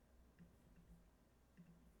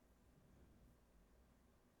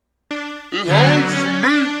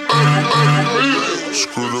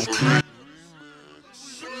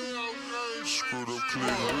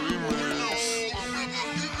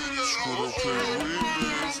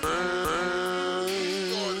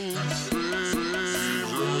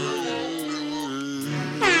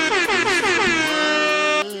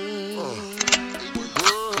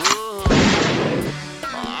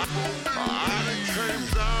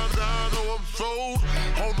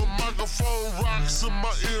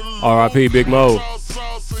R.I.P. Big Mo. I'm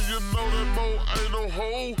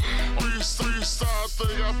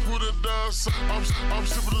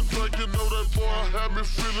sipping the drink, you know that boy had me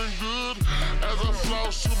feeling good. As I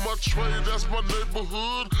floss to my trade, that's my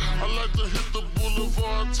neighborhood. I like to hit the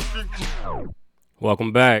boulevard, taking.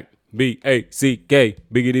 Welcome back. B-A-C-K.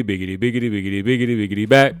 Biggity, biggity, biggity, biggity, biggity, biggity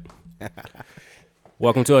back.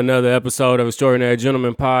 Welcome to another episode of Extraordinary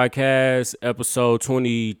Gentlemen Podcast, episode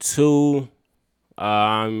 22.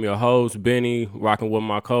 I'm your host, Benny, rocking with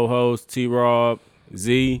my co-host, T-Rob,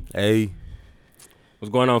 Z. Hey.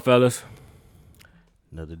 What's going on, fellas?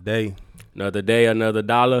 Another day. Another day, another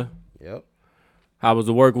dollar. Yep. How was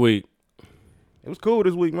the work week? It was cool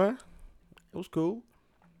this week, man. It was cool.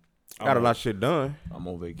 Got a lot of shit done. I'm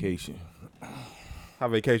on vacation. How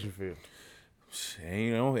vacation feel?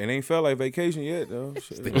 It ain't felt like vacation yet, though.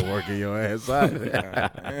 Still working your ass out.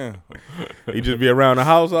 Yeah. You just be around the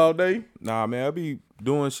house all day? Nah, man, I be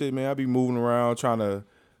doing shit, man. I be moving around, trying to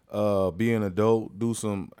be an adult, do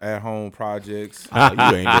some at-home projects. You ain't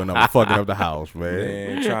doing nothing fucking up the house, man.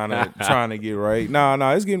 And trying to get right.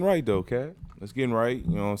 Nah, it's getting right, though, Cat. It's getting right,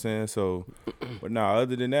 you know what I'm saying? So, but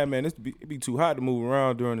other than that, man, it be too hot to move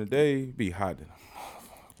around during the day. It be hot.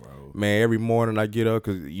 Bro. Man, every morning I get up,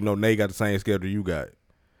 because, you know, Nate got the same schedule you got.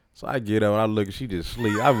 So I get up and I look and she just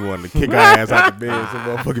sleep. I be wanting to kick her ass out the bed so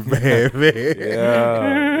motherfucking bad, man.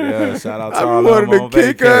 Yeah. Shout out to I all be wanting to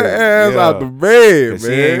kick her ass out the bed, man.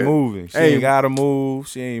 She ain't moving. She ain't got to move.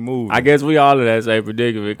 She ain't moving. I guess we all in that same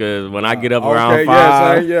predicament because when I get up around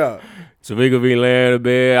 5, so we could be laying in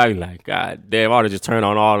bed, I be like, God damn, I ought to just turn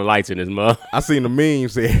on all the lights in this mug. I seen the meme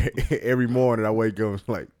say every morning I wake up and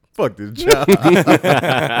like, fuck this job.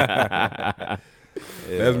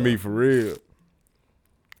 That's me for real.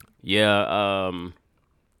 Yeah,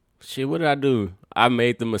 shit, what did I do? I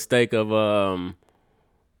made the mistake of,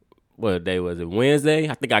 what day was it? Wednesday?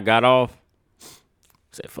 I think I got off.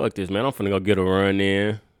 Said, fuck this, man. I'm finna go get a run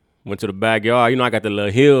in. Went to the backyard. You know, I got the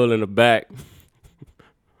little hill in the back.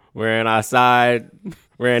 Ran outside,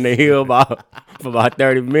 ran the hill for about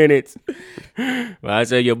 30 minutes. But I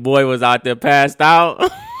said your boy was out there passed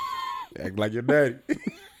out. Act like your daddy.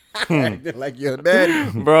 Acting like your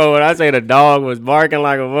daddy. Bro, when I say the dog was barking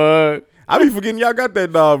like a bug. I be forgetting y'all got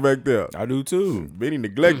that dog back there. I do too. Benny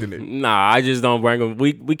neglecting it. Nah, I just don't bring him.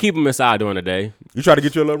 We keep him inside during the day. You try to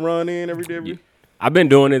get your little run in every day? I've been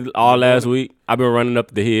doing it all last week. I've been running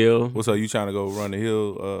up the hill. What's up? You trying to go run the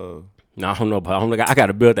hill? No, I don't know, but I got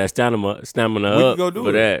to build that stamina We can up go do for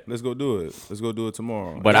it. that. Let's go do it. Let's go do it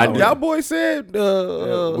tomorrow. But Y'all boys said we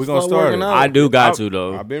gonna start it. I do got to,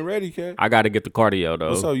 though. I've been ready, Cat. I got to get the cardio, though.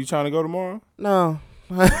 What's up? You trying to go tomorrow? No.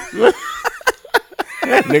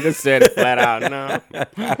 Nigga said it flat out now.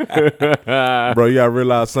 Bro, you gotta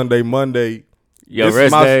realize Sunday, Monday. Yo,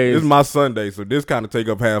 rest days. This is my Sunday, so this kind of take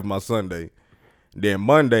up half my Sunday. Then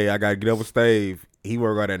Monday, I gotta get up with Stave. He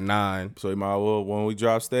work out at 9. So you might well, when we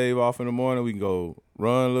drop Stave off in the morning, we can go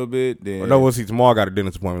run a little bit. Then No, we'll see tomorrow. I got a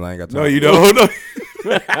dentist appointment. I ain't got time. No, you don't. No.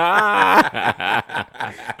 I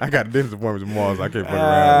got a dentist appointment tomorrow, so I can't fuck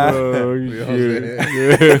around.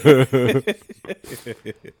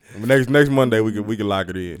 Next Monday, we can lock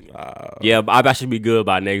it in. Yeah, but I should be good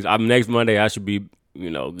by next. Next Monday, I should be,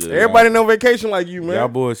 good. Everybody on vacation like you, man. Y'all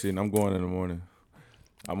bullshitting. I'm going in the morning.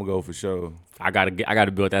 I'm gonna go for sure. I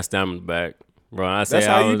gotta build that stamina back, bro. That's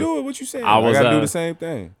how you do it. What you say? I gotta do the same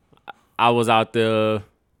thing. I was out there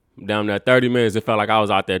down there 30 minutes. It felt like I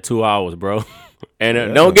was out there 2 hours, bro.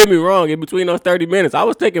 And don't get me wrong, in between those 30 minutes, I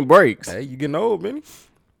was taking breaks. Hey, you getting old, Benny?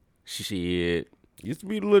 Shit. Used to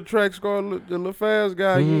be the little track star, the little fast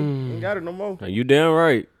guy. You ain't got it no more. You damn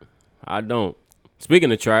right. I don't.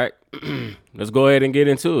 Speaking of track, let's go ahead and get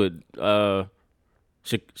into it. The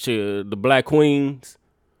Black Queens.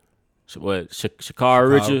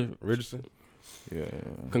 Sha'Carri Richardson. Yeah.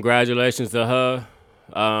 Congratulations to her.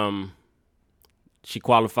 She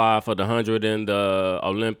qualified for the 100 in the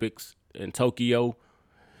Olympics in Tokyo.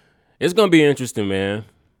 It's gonna be interesting, man.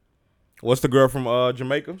 What's the girl from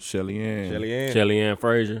Jamaica? Shelly Ann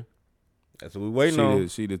Fraser. That's what we waiting on.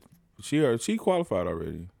 She qualified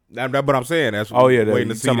already. That's what I'm saying. That's what waiting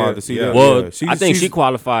to see that. Well, I think she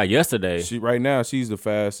qualified yesterday. Right now, she's the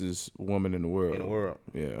fastest woman in the world.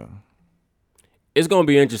 Yeah. it's gonna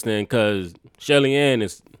be interesting because Shelly Ann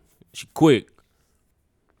she quick,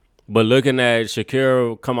 but looking at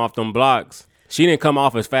Shakira come off them blocks, she didn't come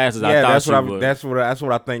off as fast as I thought she would. That's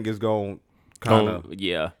what I think is going kind of.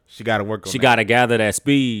 Yeah, She got to work on. she got to gather that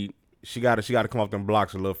speed. She got to come off them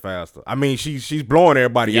blocks a little faster. I mean, she's blowing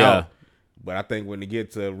everybody out. But I think when they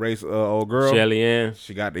get to race old girl, Shelly Ann,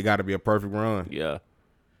 they got to be a perfect run. yeah,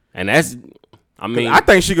 and that's. I mean, I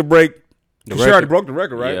think she could break. The She already record. broke the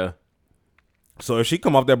record, right? Yeah. So if she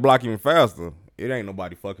come off that block even faster, it ain't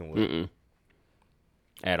nobody fucking with her.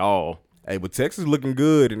 At all. Hey, but Texas looking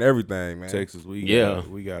good and everything, man. Texas, we Yeah.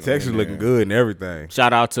 got Texas looking good and everything.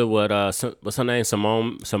 Shout out to what's her name?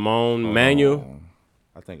 Simone Manuel.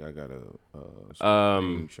 I think I got a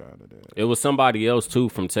screenshot of that. It was somebody else too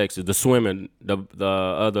from Texas. The swimming, the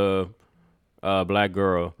other black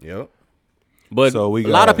girl. Yep. But So we a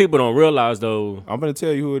lot of got- people don't realize though. I'm gonna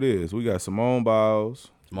tell you who it is. We got Simone Biles,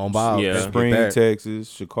 Simone Biles. Yeah. can't get Spring, that. Texas.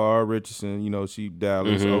 Shakara Richardson. You know, she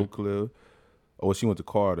Dallas, Mm-hmm. Oak Cliff. Oh, she went to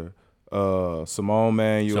Carter. Simone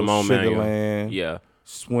Manuel, Simone Manuel. Sugarland, Yeah.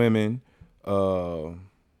 swimming. Anika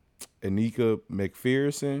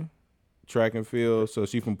McPherson, track and field. So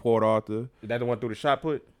she from Port Arthur. Is that the one through the shot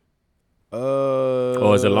put?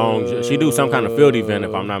 Or is it long? She do some kind of field event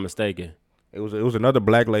if I'm not mistaken. It was another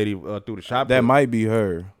black lady through the shot That put. might be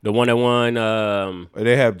her. The one that won.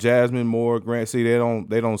 They have Jasmine Moore, Grant. See, they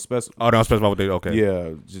don't specify. Oh, don't specify what they. Okay.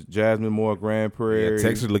 Yeah, Jasmine Moore, Grand Prairie. Yeah,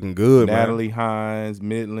 Texas looking good, Natalie man. Hines,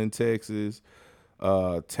 Midland, Texas.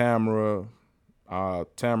 Tamara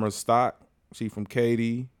Stock, she from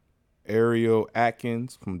Katy. Ariel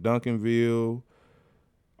Atkins from Duncanville.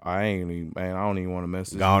 I don't even want to mess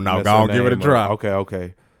this. Go on, mess go her on, give it a name try. up.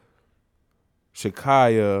 Okay.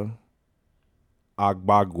 Shakaya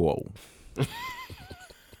Agbagwo,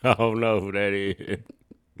 I don't know who that is.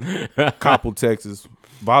 Coppell, Texas,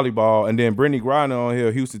 volleyball, and then Brittany Griner on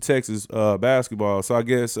here, Houston, Texas, basketball. So I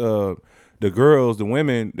guess the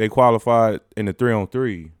women, they qualified in the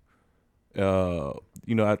 3-on-3.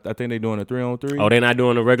 I think they're doing a 3-on-3. Oh, they not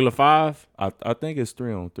doing a regular 5? I think it's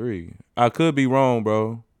 3-on-3. I could be wrong,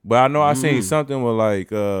 bro. But I know I seen something with like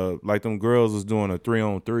them girls was doing a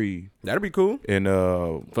 3-on-3 That'd be cool. and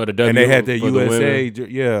For the and they had the for the USA. women.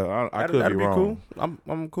 Yeah, I could That'd be be wrong. cool.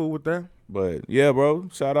 I'm cool with that. But yeah, bro.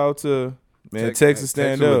 Shout out to Texas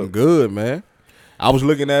stand Texas up. looking good, man. I was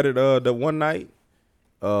looking at it the one night,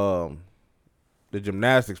 the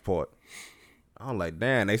gymnastics part. I'm like,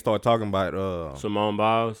 damn. They start talking about Simone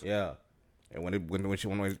Biles. yeah. And when she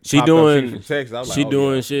She popped up, doing from Texas, I was she like,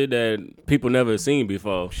 doing yeah. shit that people never seen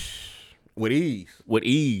before with ease. with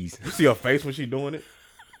ease. You see her face when she doing it.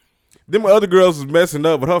 Them other girls was messing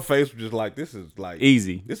up, but her face was just like, this is like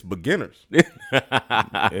Easy. This is beginners.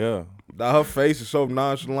 Yeah. Her face is so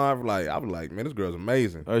nonchalant. Like I was like, man, this girl's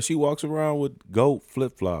amazing. She walks around with goat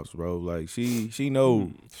flip flops, bro. Like she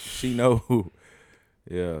know.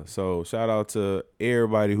 Yeah. So shout out to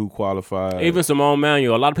everybody who qualified. Even Simone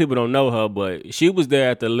Manuel. A lot of people don't know her, but she was there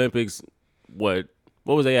at the Olympics. What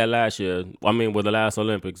was they at last year? I mean, with the last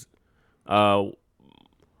Olympics,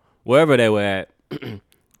 wherever they were at.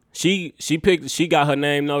 She got her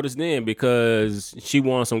name noticed then because she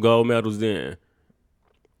won some gold medals then.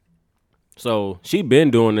 So she been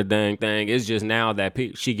doing the dang thing. It's just now that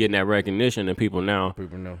she getting that recognition and people know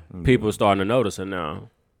people starting to notice her now.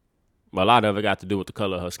 But a lot of it got to do with the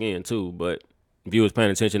color of her skin too. But if you was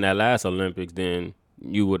paying attention at last Olympics, then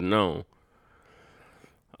you would have known.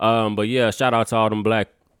 But yeah, shout out to all them black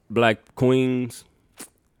queens.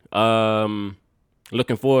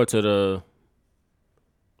 Looking forward to the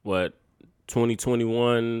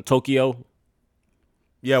 2021 Tokyo.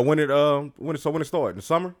 Yeah, when it start in the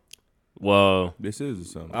summer. Well, this is the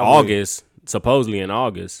summer. August, supposedly in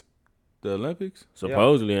August. The Olympics?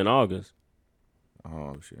 Supposedly in August.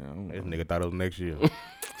 Oh shit! I don't know. This nigga thought it was next year.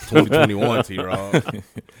 2021, T-Raw.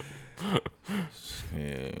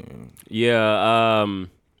 Yeah.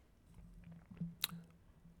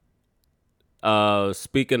 Yeah.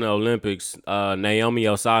 Speaking of Olympics, Naomi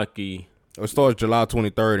Osaka. It starts July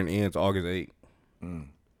 23rd and ends August 8th.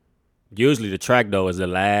 Usually the track though is the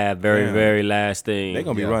very last thing. They're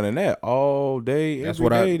gonna be Yeah. running that all day, That's every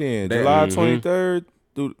what I- day. Then that- July Mhm. 23rd.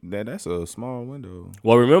 Dude, that's a small window.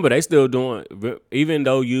 Well, remember they still doing. Even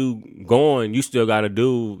though you going, you still got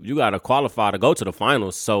to qualify to go to the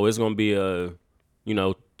finals. So it's gonna be a,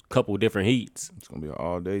 couple different heats. It's gonna be an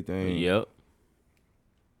all day thing. Yep.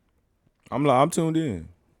 I'm tuned in.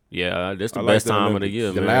 Yeah, that's the I like best the time of the Olympics.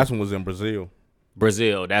 year, The man. last one was in Brazil.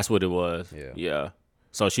 Brazil, that's what it was. Yeah. Yeah.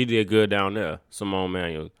 So she did good down there, Simone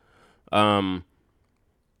Manuel.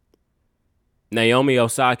 Naomi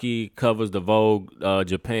Osaka covers the Vogue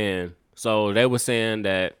Japan So they were saying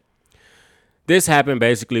that this happened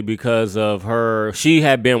basically because of her. She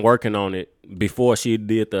had been working on it before she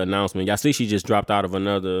did the announcement. Y'all see she just dropped out of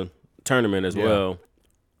another tournament as well.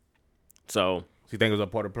 So So you think it was a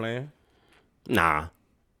part of the plan? nah,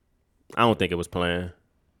 I don't think it was planned.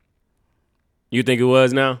 You think it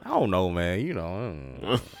was now? I don't know, man. You know. I don't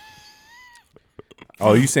know.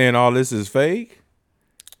 Oh, you saying all this is fake?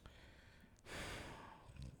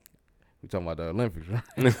 We talking about the Olympics,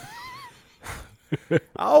 right?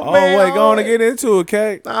 Oh, wait, go on and get into it,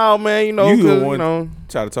 Kate. Oh man, you know, You 'cause, want- you know.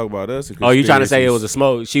 Try to talk about us. and Oh, you trying to say it conspiracies. was a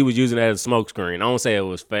smoke? She was using it as a smoke screen. I don't say it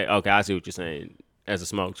was fake. Okay, I see what you're saying. As a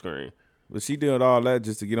smoke screen. But she did all that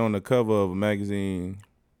just to get on the cover of a magazine.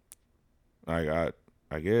 Like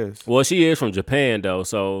I guess. Well, she is from Japan though,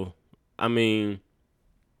 so I mean,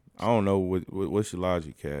 I don't know what's your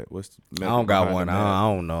logic, Cat. What's the I don't got behind one. the math? I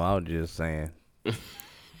don't know. I was just saying.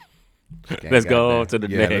 Let's go on to the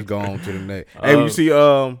yeah, next. let's go on to the next. Hey, you see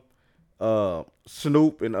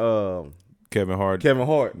Snoop and Kevin Hart. Kevin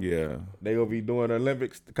Hart. Yeah. They gonna be doing the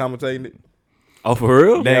Olympics, commentating it. oh for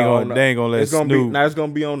real? They ain't Yeah, gonna, they ain't gonna let it's gonna Snoop. be now. It's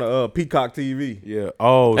gonna be on the Peacock TV. Yeah.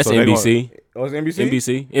 Oh, That's so they NBC. Gonna, Oh, it's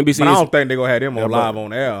NBC. NBC But I is, don't think they're gonna have them Yeah, on but- live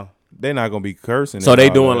on air. they're not gonna be cursing. so and they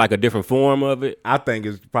all doing that. like a different form of it. I think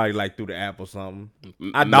it's probably like through the app or something.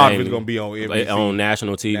 I doubt if Maybe. it's gonna be on NBC. Like, on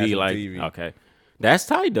national TV. National like TV. okay, that's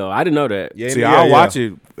tight though. I didn't know that. Yeah, See, yeah, I'll yeah. watch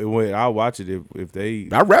it. I'll watch it if they.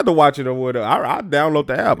 I'd rather watch it over there. I download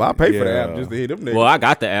the app. I pay for the Yeah. app just to hit them niggas. Well, I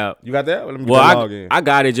got the app. You got that? Let me Well, log in. I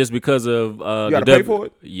got it just because of You the gotta pay for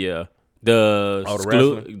it? Yeah, the Oh, the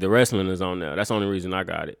wrestling? the wrestling is on there. That's the only reason I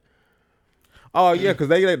got it. Oh yeah, because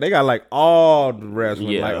they got like all the wrestling,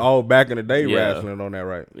 Yeah. like all back in the day Yeah. wrestling on that,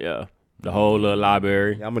 right? Yeah, the whole little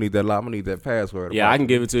library. I'm gonna need that. I'm gonna need that password. Yeah, I can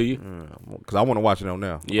give it to you. because I want to watch it on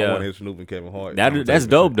now. Yeah. I want to hit Snoop and Kevin Hart. That's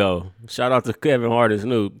dope though. Shout out to Kevin Hart and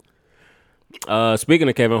Snoop. Speaking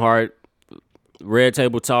of Kevin Hart, Red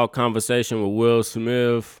Table Talk conversation with Will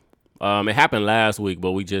Smith. It happened last week,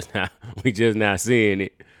 but we just not seeing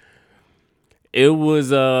it. It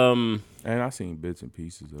was And I seen bits and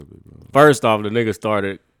pieces of it, bro. first off the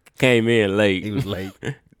nigga came in late. He was late.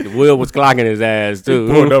 Will was clocking his ass too.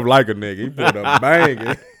 He pulled up like a nigga. He pulled up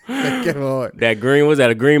banging. Kevin Hart. That green was that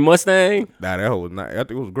a green Mustang Nah, that hoe was not. I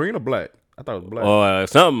think it was green or black. I thought it was black. or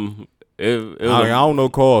something? It I was don't know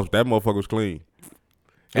cars. That motherfucker was clean.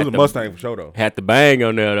 It was At a the- Mustang for sure though. had the bang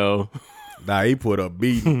on there though. Nah, he put up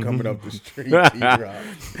beating coming up the street.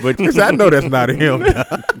 But I know that's not him.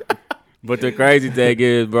 But the crazy thing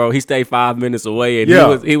is, bro, he stayed 5 minutes away, and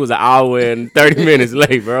Yeah. he was an hour and 30 minutes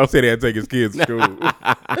late, bro. Said he had to take his kids to school.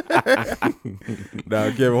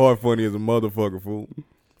 Nah, Kevin Hart funny as a motherfucker, fool.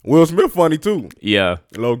 Will Smith funny too, Yeah,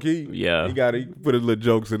 low key. Yeah. he put his little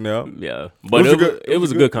jokes in there. yeah. But it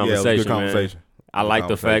was a good conversation, Yeah, it was a good man. conversation. I Good like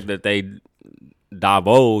the fact that they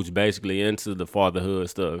divulged basically into the fatherhood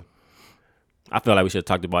stuff. I feel like we should have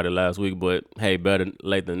talked about it last week, but hey, better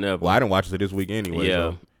late than never. Well, I didn't watch it this week anyway.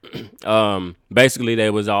 Yeah. So. Basically they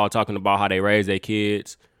was all talking about how they raise their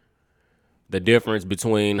kids, the difference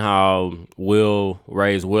between how Will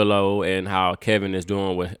raised Willow and how Kevin is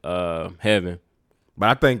doing with Heaven. But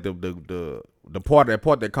I think the part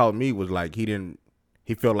that caught me was like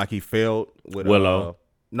he felt like he failed with Willow.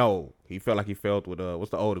 No, he felt like he failed with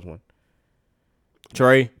what's the oldest one?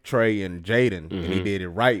 Trey Trey and Jaden, and he did it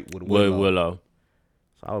right with with Willow. Willow.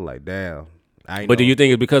 So I was like, damn. I ain't But do know. you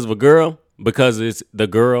think it's because of a girl? Because it's the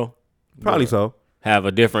girl Probably so. have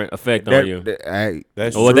a different effect on you.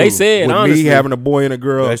 That's Well, true. they said With honestly. me having a boy and a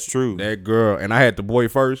girl, That's true. That girl, and I had the boy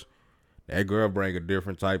first. That girl bring a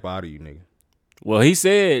different type out of you, nigga. Well, he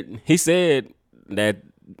said that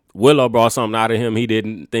Willow brought something out of him he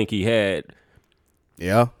didn't think he had.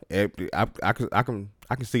 Yeah, I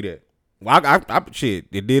can see that. Well, I shit,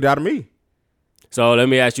 it did out of me. So let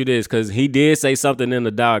me ask you this, because he did say something in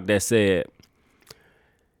the doc that said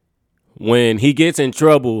when he gets in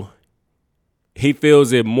trouble, he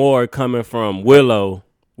feels it more coming from Willow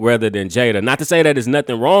rather than Jada. Not to say that there's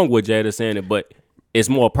nothing wrong with Jada saying it, but it's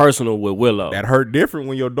more personal with Willow. That hurt different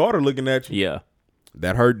when your daughter looking at you. Yeah.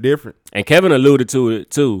 That hurt different. And Kevin alluded to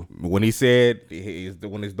it too. When he said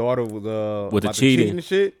when his daughter was With the about to cheating. cheat and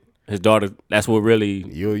shit, His daughter, that's what really,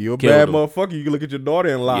 you're a killed bad him. motherfucker. You can look at your daughter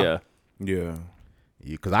and lie. yeah. Yeah.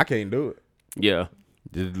 Because I can't do it. Yeah.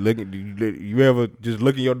 Just you ever just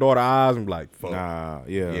look in your daughter's eyes and be like, fuck. Nah.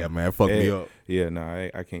 Yeah. Yeah, man, fuck me up. Yeah. Nah.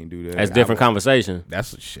 I can't do that. That's different conversation.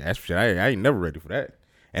 That's shit. I ain't never ready for that.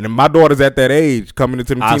 And then my daughter's at that age, coming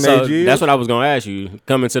into the teenage So years. that's what I was gonna ask you.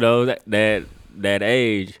 Coming to that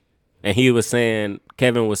age, and he was saying,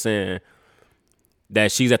 Kevin was saying,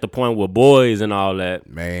 that she's at the point with boys and all that.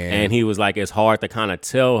 Man. And he was like, it's hard to kind of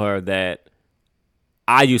tell her that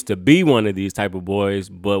I used to be one of these type of boys,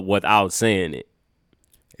 but without saying it.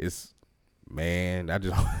 It's, man, I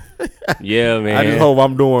just Yeah, man. I just hope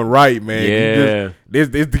I'm doing right, man. Yeah.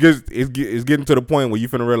 It's getting to the point where you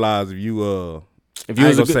finna realize if you you I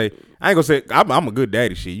was ain't gonna say I'm a good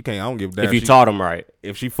daddy. Shit, you can't. I don't give a damn. if you taught him right.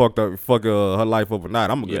 If she fuck her life up or not,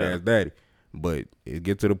 I'm a good ass daddy. But it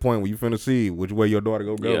get to the point where you finna see which way your daughter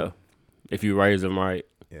go. Yeah. If you raise them right.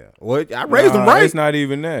 Yeah. Well, I raised them right. It's not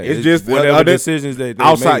even that. It's just whatever decisions they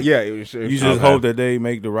outside. make. Yeah. You just hope that they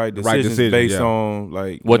make the right decisions, based on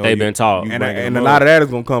like what they've been taught. And a lot of that is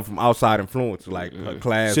gonna come from outside influence, like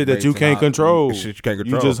class shit that you can't control. Shit you can't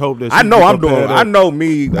control. You just hope that I know I'm doing. I know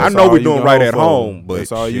me. I know we're doing right at home. But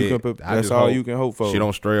that's all you can. That's all you can hope for. She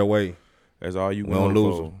don't stray away. That's all you can don't hope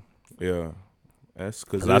lose for. Yeah. That's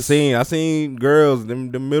because I seen girls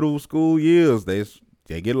them middle school years they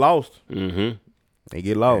get lost. Mm-hmm. They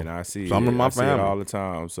get lost. And I see some in my see it family all the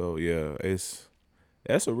time. So yeah,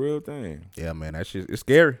 that's a real thing. Yeah, man, that shit it's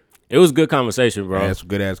scary. It was a good conversation, bro. Yeah, that's a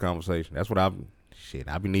good ass conversation. That's what I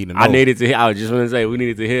be needing to know. I needed to hear. I was just gonna say we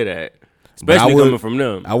needed to hear that, especially coming from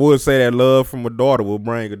them. I would say that love from a daughter will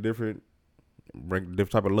bring a different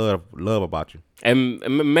type of love about you, and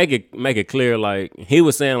make it clear. Like he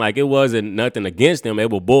was saying, like it wasn't nothing against them. They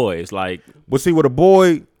were boys. Like, but see, with a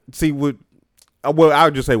boy, well, I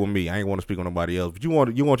would just say with me. I ain't want to speak on nobody else. But you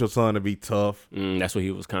want your son to be tough. That's what he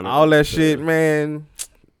was kind of all that shit, man.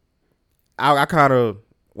 I kind of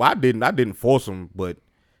I didn't force him, but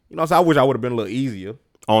so I wish I would have been a little easier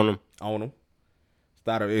on him.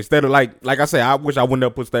 Instead of like I say, I wish I wouldn't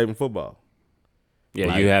have put Stave in football.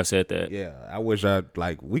 Yeah, you have said that. Yeah, I wish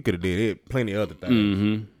we could have did it. Plenty of other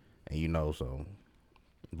things, and so.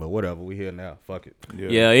 But whatever, we here now. Fuck it.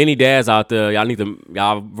 Yeah, any dads out there,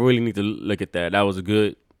 y'all really need to look at that. That was a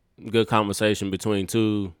good conversation between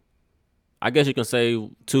two. I guess you can say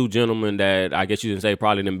two gentlemen that I guess you can say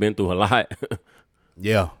probably done been through a lot.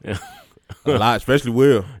 Yeah. A lot, especially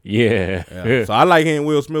Will. Yeah. So I like hearing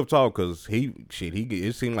Will Smith talk because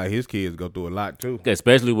it seemed like his kids go through a lot too.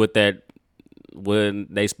 Especially with that when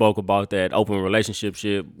they spoke about that open relationship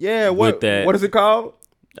shit. Yeah. What is it called?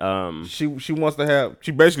 She wants to have.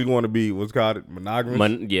 She basically want to be what's called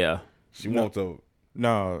monogamous. Yeah. She wants to.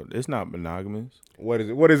 No, it's not monogamous. What is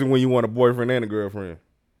it? What is it when you want a boyfriend and a girlfriend?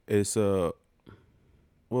 It's well,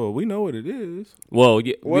 we know what it is. Well,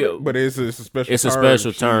 yeah, but it's a special. It's a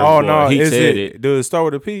special term. Oh no, he said it. Does it start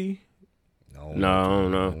with a P?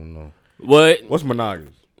 No. What's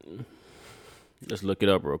monogamous? Let's look it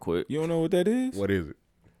up real quick. You don't know what that is? What is it?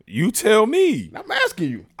 You tell me. I'm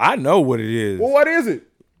asking you. I know what it is. Well, what is it?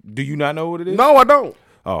 Do you not know what it is? No, I don't.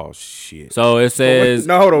 Oh shit. So it says.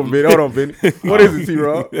 No, hold on, Vinny. What is it,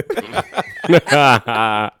 T-Rob?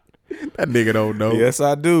 That nigga don't know. Yes,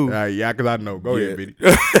 I do. Yeah, because I know. Go ahead, Vinny.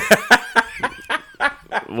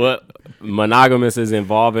 What monogamous is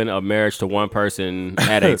involving a marriage to one person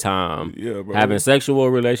at a time. Yeah, bro. Having sexual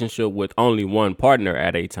relationship with only one partner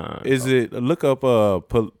at a time. Is it look up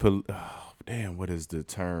damn, what is the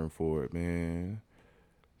term for it, man?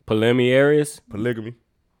 Polymerious? Polygamy.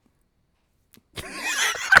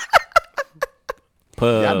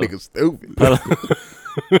 Y'all niggas stupid.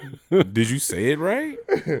 Did you say it right?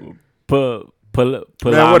 Man,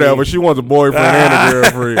 whatever. She wants a boyfriend and a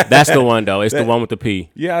girlfriend. That's the one though. It's the one with the P.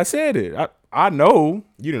 Yeah, I said it. I know.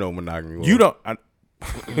 You didn't know monogamy was. You don't.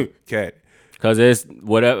 Cat. Cause it's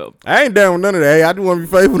whatever. I ain't down with none of that. I just want to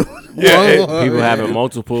be faithful. Yeah, people having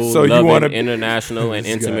multiple, so loving, international, and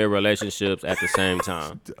intimate relationships at the same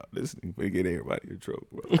time. This nigga get everybody in trouble,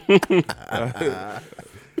 bro.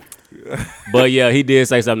 But yeah, he did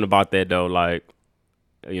say something about that though. Like,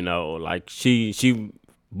 like she,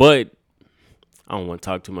 but I don't want to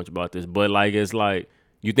talk too much about this. But like, it's like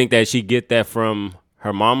you think that she get that from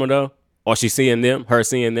her mama though, or she seeing them, her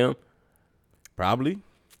seeing them, probably.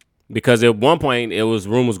 Because at one point it was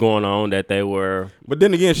rumors going on that they were. But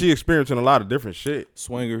then again, she experiencing a lot of different shit.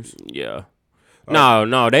 Swingers. Yeah.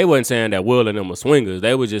 No, they wasn't saying that Will and them were swingers.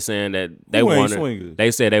 They were just saying that they wanted. Swingers? They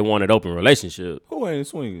said they wanted open relationship. Who ain't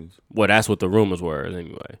swingers? Well, that's what the rumors were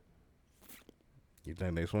anyway. You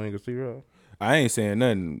think they swingers, T-Rob? I ain't saying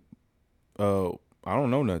nothing. I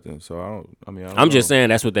don't know nothing, so I don't. I'm just saying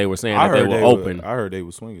that's what they were saying. That they were open. I heard they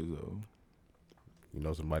were swingers though. You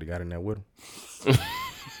know somebody got in there with them.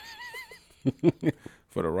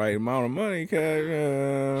 For the right amount of money, cuz.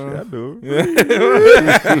 I do.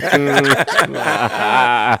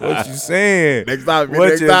 What you saying? Next time, what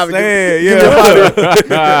you saying?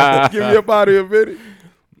 Give me a body a minute.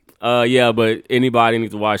 Yeah, but anybody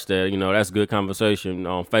needs to watch that. That's good conversation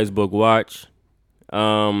on Facebook Watch.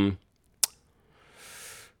 I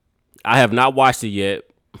have not watched it yet,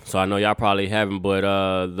 so I know y'all probably haven't. But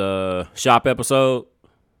the Shop episode,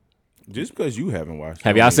 Just because you haven't watched it.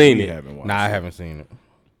 Have don't y'all mean seen we it? haven't watched Nah, I it. haven't seen it.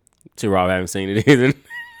 T-Rob haven't seen it either.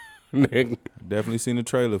 Nigga. Definitely seen the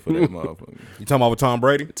trailer for that motherfucker. You talking about with Tom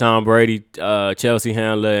Brady? Tom Brady, Chelsea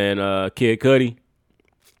Handler, and Kid Cudi.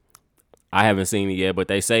 I haven't seen it yet, but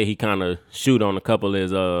they say he kind of shoot on a couple of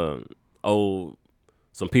his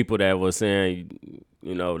some people that was saying,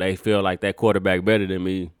 you know, they feel like that quarterback better than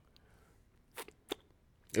me.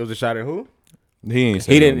 It was a shot at who? He ain't.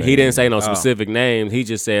 Say He no didn't. He name. didn't say no specific names. He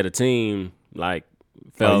just said a team like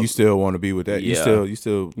felt. Oh, you still want to be with that? Yeah. You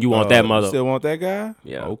still. You want that mother- You still want that guy?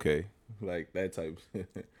 Yeah. Okay. Like that type.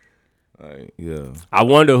 Like, yeah. I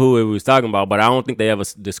wonder who it was talking about, but I don't think they ever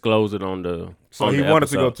disclosed it on the. So on he the wanted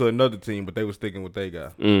to go episode. to another team, but they were sticking with their guy.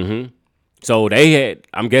 Mm-hmm. So they had.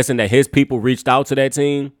 I'm guessing that his people reached out to that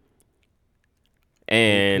team, Could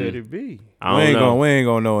and it be? I don't know. We ain't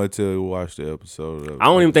gonna know until we watch the episode. Of, I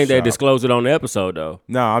don't even think they Shop. disclosed it on the episode though.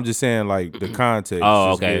 No, I'm just saying like the context.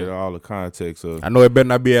 Oh, Just okay. get all the context of. I know it better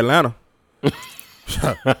not be Atlanta.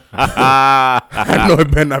 I know it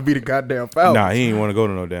better not be the goddamn Falcons. Nah, he ain't want to go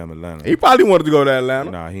to no damn Atlanta. He probably wanted to go to Atlanta.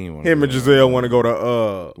 Nah, he ain't want. Him and Giselle want to go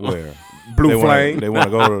to Where? Blue They Flame. They want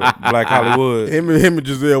to go to Black Hollywood. Him and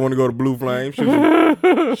Giselle want to go to Blue Flame.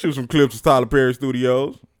 Shoot some clips of Tyler Perry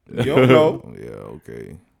Studios. You don't know. Yeah.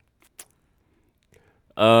 Okay.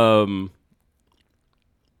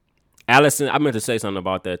 Allison, I meant to say something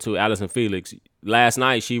about that too. Allison Felix. Last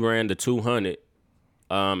night she ran the 200,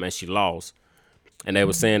 and she lost. And they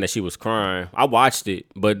were saying that she was crying. I watched it,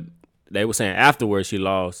 but they were saying afterwards she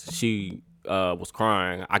lost. She was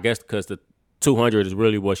crying. I guess because the 200 is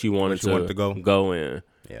really what she wanted, wanted to go in.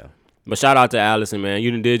 Yeah. But shout out to Allison, man.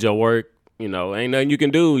 You done did your work. You know, ain't nothing you can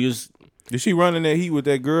do. You just Did she run in that heat with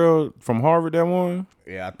that girl from Harvard that one?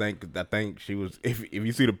 Yeah, I think she was. If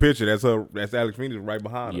you see the picture, that's her. That's Alex Phoenix right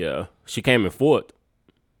behind her. yeah. She came in fourth.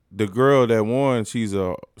 The girl that won, she's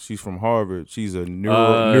from Harvard. She's a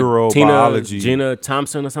neurobiology. Gina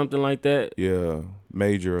Thompson or something like that. Yeah,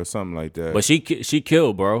 major or something like that. But she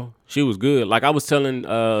killed, bro. She was good. Like I was telling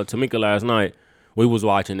Tamika last night, we was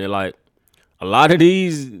watching it. Like a lot of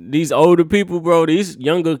these older people, bro, these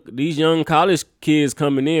young college kids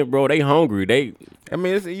coming in, bro, they hungry. I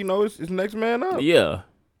mean, it's next man up. Yeah.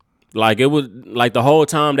 Like it was like the whole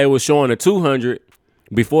time they was showing the 200.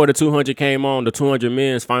 Before the 200 came on, the 200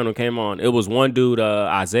 men's final came on. It was one dude,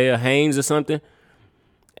 Isaiah Haynes or something,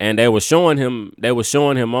 and they were showing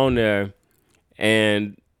him on there,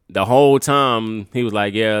 and the whole time he was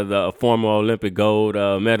like, "Yeah, the former Olympic gold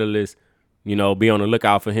medalist, you know, be on the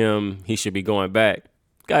lookout for him. He should be going back."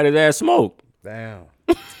 Got his ass smoked. Damn.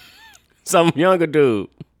 Some younger dude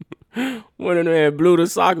went in there and blew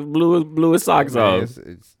his socks Man, off.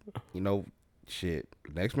 it's shit.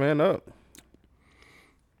 Next man up.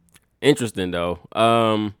 Interesting though.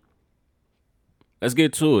 Let's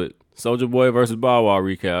get to it. Soulja Boy versus Bow Wow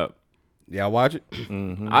recap. Y'all watch it?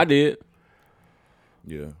 I did.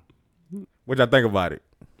 yeah, What y'all think about it?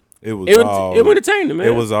 it was It all was entertaining, man.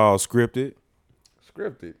 it was all scripted.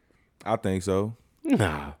 Scripted. I think so.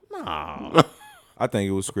 nah. I think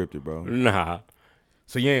it was scripted, bro. Nah.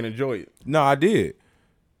 So you ain't enjoy it? No, I did.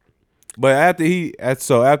 But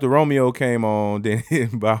after Romeo came on, then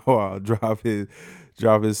Bow Wow drop his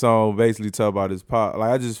song, basically talk about his pop.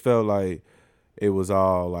 Like I just felt like it was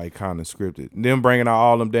all like kind of scripted. Them bringing out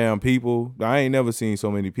all them damn people. I ain't never seen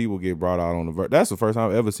so many people get brought out on the verse. That's the first time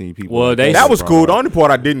I've ever seen people. Well, like they- That was brought cool. out. The only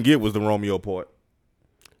part I didn't get was the Romeo part.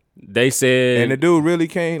 They said And the dude really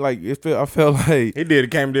came like I felt like He did.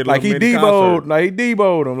 It came and did like he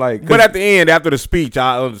deboed him like. But at the end, after the speech,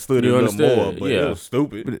 I understood it You a little more. understood, But yeah. it was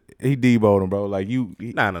stupid. he deboed him, bro. Like he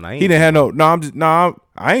Nah. He didn't have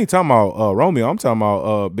I ain't talking about Romeo. I'm talking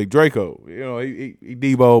about Big Draco. You know, he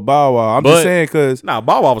deboed Bow Wow. I'm But- just saying because Nah,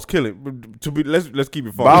 Bow Wow was killing. Let's keep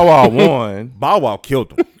it funny. Bow Wow won. Bow Wow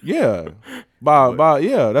killed him. Yeah. Bow,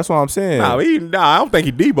 yeah, that's what I'm saying. I don't think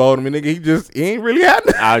he debowed him. Nigga, he ain't really had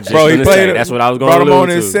I was just Bro, he gonna played say, it. that's what I was Brought going him to on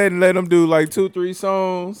allude his to. set and let him do like 2-3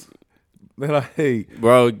 songs. They're like, hey.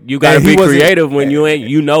 Bro, you gotta And he be wasn't- creative when you ain't.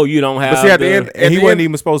 You know you don't have. But see, at the the- end, And he wasn't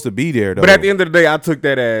even supposed to be there, though. But at the end of the day, I took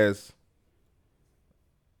that as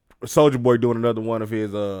Soulja Boy doing another one of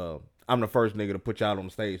his. I'm the first nigga to put y'all on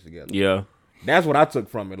the stage together. yeah. That's what I took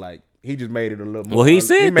from it. Like he just made it a little more. Well, he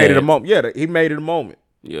said he made it a that. moment. Yeah, he made it a moment,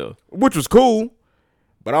 Yeah. which was cool.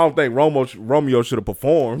 But I don't think Romeo should have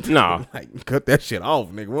performed. Nah. Like cut that shit off,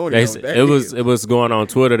 nigga. We don't They, even know what that is. it was going on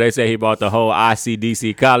Twitter. They say he bought the whole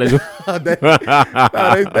ICDC college.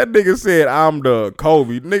 That nigga said I'm the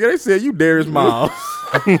Kobe. Nigga, they said you Darius Miles.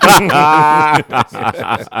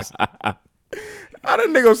 How that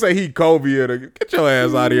nigga say he Kobe? Get your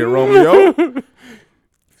ass out of here, Romeo.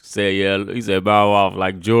 Said yeah. He said bow off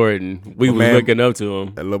like Jordan. We was man, looking up to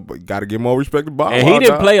him, Got to give more respect to Bow and Wow, he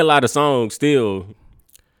didn't dog. play a lot of songs. Still,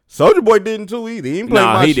 Soulja Boy didn't too either. He didn't play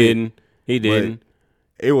nah, my he shit. didn't. He didn't.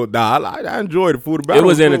 It was I enjoyed the food. The battle It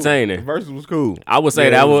was cool. entertaining. The verses was cool, I would say Yeah,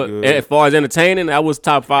 that it was was good. as far as entertaining. That was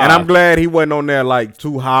top 5. and I'm glad he wasn't on there like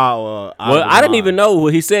too high. Well, I didn't even know.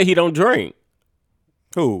 He said he don't drink.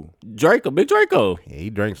 Who? Draco, Big Draco. Yeah, he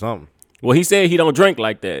drank something. Well, he said he don't drink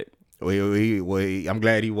like that. I'm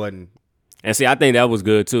glad he wasn't. And see, I think that was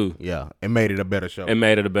good too. Yeah, it made it a better show. It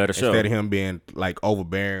made it a better show. Instead of him being like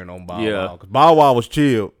overbearing on Bow Yeah. Wow, because Bow Wow was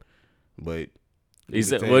chill, but He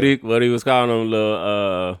said what he was calling him,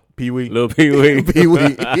 little Pee Wee, Lil Pee Wee. Pee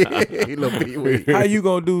Wee, little Pee Wee. How you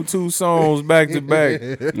gonna do 2 songs back to back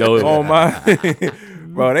No, on my?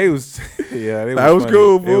 Bro, they was they That was funny.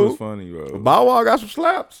 cool, It fool. was funny, bro. Bow Wow got some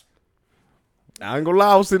slaps. I ain't gonna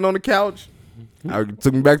lie, I was sitting on the couch. I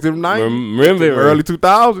took me back to the 90s, remember early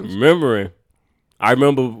 2000s. remembering. I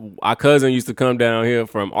remember our cousin used to come down here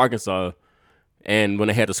from Arkansas, and when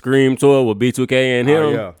they had the Scream tour with B2K and him, Oh,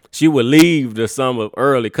 yeah. she would leave the summer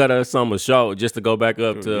early, cut her summer short just to go back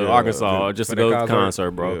up to Yeah, Arkansas just for to go that to the concert.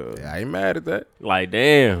 concert, bro. Yeah, I ain't mad at that. Like,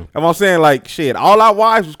 damn. I'm saying, like, shit, all our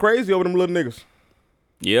wives was crazy over them little niggas.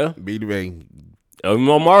 Yeah. B2K.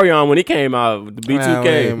 Omarion, when he came out, the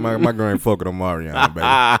B2K. My girl ain't fucking Omarion, baby.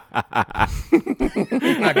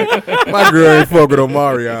 My girl ain't fucking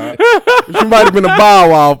Omarion. She might have been a Bow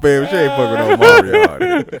Wow fan, but she ain't fucking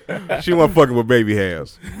Omarion. She wasn't fucking with baby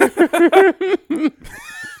hairs.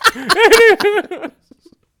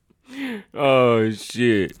 Oh,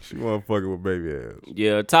 shit. She wasn't fucking with baby hairs.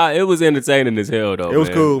 Yeah, Ty, it was entertaining as hell, though. It was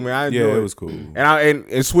man. cool, man. I enjoyed Yeah, it. it was cool.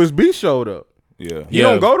 And Swiss B showed up. Yeah. He Yeah.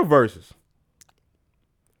 don't go to verses.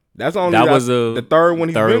 That's only That was the third one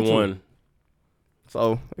he's third been to. one.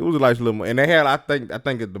 So it was a nice little. And they had, I think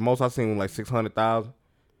the most I seen was like 600,000.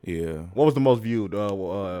 Yeah. What was the most viewed?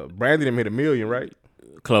 Brandy them hit 1 million, right?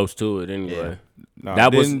 Close to it, anyway. Nah,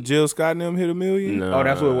 That was- didn't Jill Scott and them hit 1 million? No. Oh,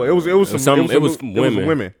 that's what it was. It was some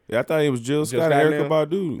women. Yeah, I thought it was Jill Scott and Scott Erykah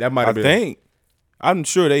and Badu. That might have been. I think. I'm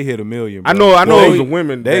sure they hit 1 million. I bro. know. Well, It was the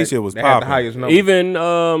women. They that, shit was that had the popping. highest number. Even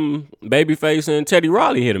Babyface and Teddy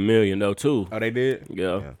Riley hit 1 million, though, too. Oh, they did.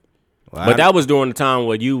 Yeah. Well, But that was during the time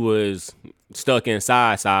where you was stuck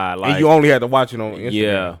inside, like, and you only had to watch it on Instagram.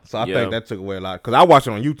 Yeah, So I yeah. think that took away a lot because I watched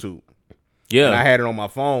it on YouTube and I yeah. had it on my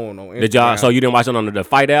phone on Instagram. Did y'all? So you didn't watch it on the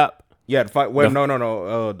Fight app? Yeah, the fight. Well,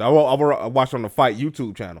 no. I watched on the Fight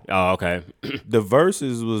YouTube channel. Oh, okay. The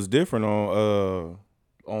verses was different on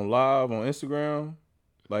live on Instagram.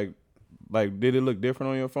 Like did it look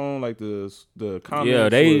different on your phone? Like the comments? Yeah,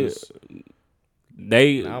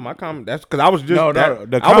 they. Nah, my comment. That's because I was just. No,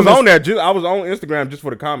 that, the I was comments- on that. I was on Instagram just for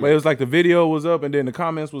the But it comments. was like the video was up and then the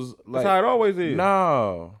comments was like, That's how it always is.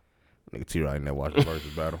 no. Nigga T right now watching the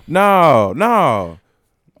versus battle. No. I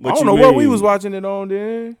What don't you know what we mean? was watching it on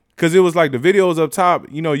then. Cause it was like the videos up top.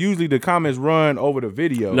 You know, usually the comments run over the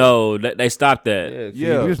video. No, they stopped that.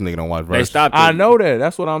 Yeah. This nigga don't watch They versus. stopped. It. I know that.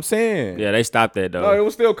 That's what I'm saying. Yeah, they stopped that though. No, it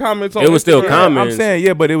was still comments on It was still Instagram. comments. I'm saying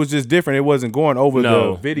yeah, but it was just different. It wasn't going over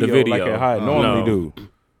No, the video, the video. like how it normally No. do.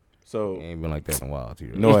 So It ain't been like that in a while, T.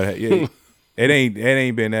 no, it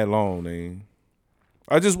ain't been that long. Man.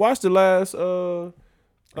 I just watched the last. But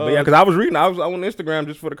yeah, because I was reading. I was on Instagram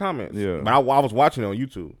just for the comments. Yeah. But I was watching it on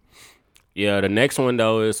YouTube. Yeah, the next one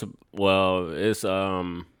though is it's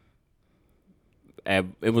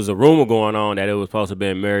it was a rumor going on that it was supposed to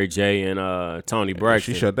be Mary J and Tony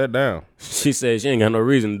Braxton. She shut that down. She said she ain't got no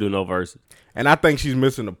reason to do no verses. And I think she's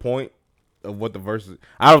missing the point of what the verses.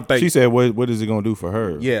 I don't think She said, "What is it gonna do for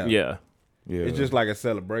her?" Yeah. Yeah, It's just like a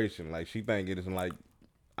celebration. Like she think it is like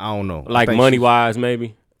I don't know. like money wise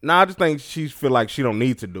maybe. I just think she feel like she don't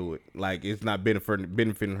need to do it. Like it's not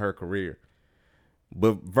benefiting her career.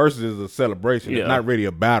 But versus is a celebration. Yeah. It's not really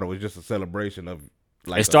a battle. It's just a celebration of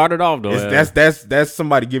like It started off though. that's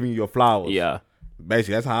somebody giving you your flowers. Yeah,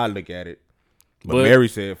 Basically, that's how I look at it. But But- Mary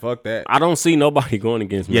said, "Fuck that." I don't see nobody going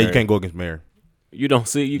against Yeah, Mary. you can't go against Mary. You don't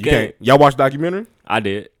see. You You can't. can't. Y'all watch the documentary? I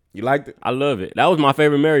did. You liked it? I love it. That was my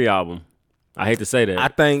favorite Mary album. I hate to say that. I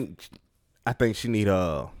think she need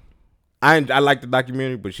I like the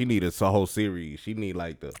documentary, but she need a whole series. She need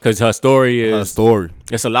like Because her story her is, story.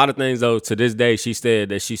 it's a lot of things though. To this day, she said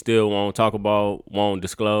that she still won't talk about, won't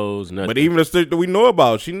disclose nothing. But even the stuff that we know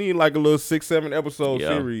about, she need like a little 6-7 episode Yeah.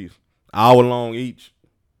 series, hour long each.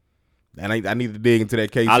 And I need to dig into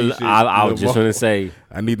that KC shit. I was just gonna say,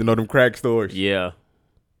 I need to know them crack stories. yeah.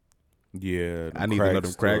 Yeah, I need to know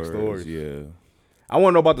them crack stories. Yeah, I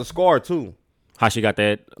want to know about the scar too. How she got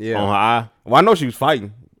that Yeah. on her eye? Well, I know she was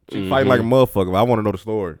fighting. She was fighting like a motherfucker. But I want to know the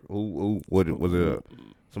story. Who what was it?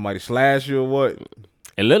 Somebody slash you or what?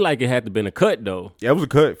 It looked like it had to been a cut though, Yeah, it was a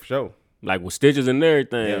cut for sure. like with stitches and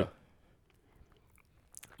everything. Yeah.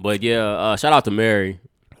 But yeah, shout out to Mary.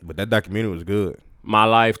 But that documentary was good. My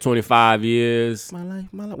Life, 25 years. My life.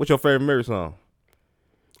 What's your favorite Mary song?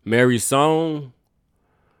 Mary's song,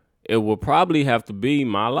 it would probably have to be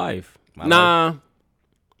My Life.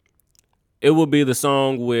 It would be the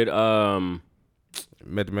song with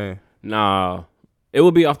Method Man. it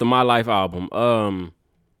would be off the My Life album.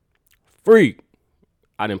 Freak.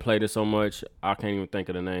 I didn't play this so much, I can't even think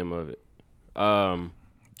of the name of it. Don't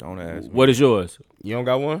ask me. What is yours? You don't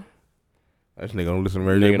got one? This nigga don't listen to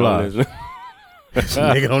Mary Nigga J. don't Blige. listen. This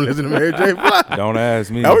nigga don't listen to Mary J. Blige. Don't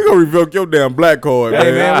ask me. How we gonna revoke your damn black card,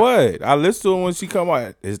 Hey man? man, what? I listen to it when she come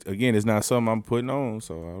out. It's not something I'm putting on,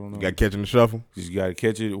 so I don't know. You got catching the shuffle. You got to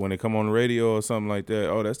catch it when they come on the radio or something like that.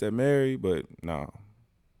 Oh, that's that Mary, but nah.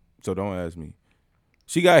 So don't ask me.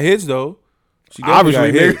 She got hits though. She definitely got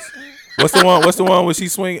Obviously, hits. What's the one when she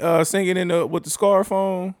singing with the scarf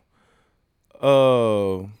on? This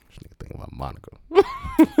nigga thinking about Monica.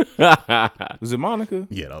 Was it Monica?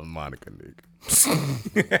 Yeah, that was Monica, nigga.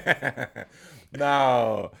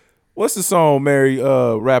 No. What's the song Mary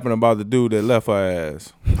rapping about the dude that left her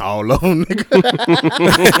ass? All of them, nigga.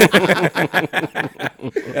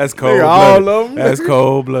 That's cold Nigga, blooded. all of 'em, That's nigga.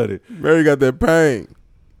 cold blooded. Mary got that pain.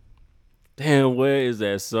 Damn, where is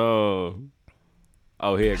that song?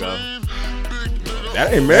 Oh, here it go.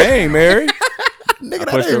 That ain't That Mary. ain't Mary. Nigga, I that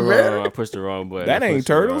pushed the ain't Mary. wrong. I pushed the wrong button. That I ain't pushed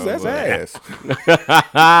the Turtles. wrong That's button.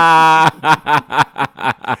 ass.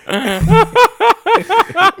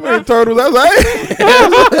 Man, Turtles, that's ass.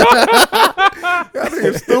 That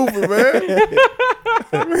nigga stupid, man.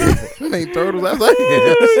 That ain't Turtles, that's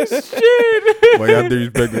ass. Shit. Boy, y'all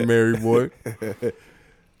disrespecting Mary, boy.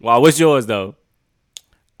 Wow, what's yours though?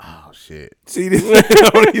 Oh, shit. See, this I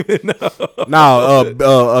don't even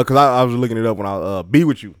know. Cause I was looking it up when I Be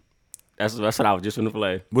With You. That's what I was just gonna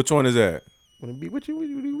play. Which one is that? Wanna be with you,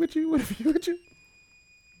 with you, with you.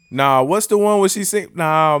 Nah, what's the one where she sing?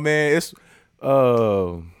 Nah, man, it's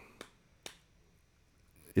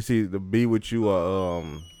It's either Be With You or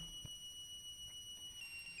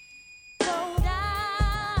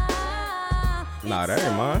Nah, that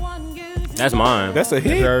ain't mine. That's mine. that's a That's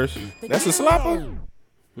hit. hers. That's a slapper.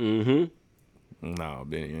 Mm-hmm. Nah,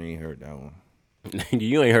 Ben, you ain't heard that one.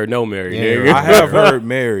 You ain't heard no Mary. Yeah, nigga. I have heard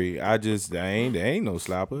Mary. There ain't no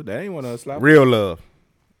slapper. That ain't one of the slappers. Real Love.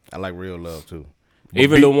 I like Real Love too.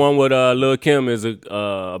 Even the one with Lil Kim is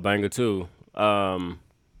a banger too.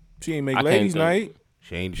 She ain't make I can't ladies think. night.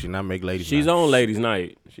 She not make Ladies She's Night. on Ladies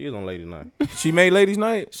Night. She is on Ladies Night. She made ladies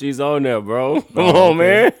night. She's on there, bro. Come on,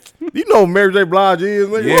 man. You know who Mary J. Blige is,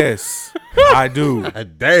 nigga? Yes, I do.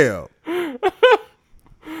 Damn.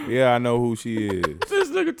 Yeah, I know who she is. This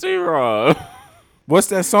nigga T-Rod. What's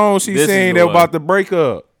that song she This is sang the that one. about the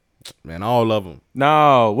breakup? Man, all of them.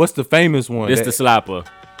 No, what's the famous one? This the slapper.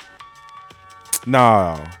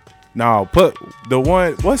 No, put the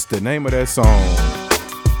one. What's the name of that song?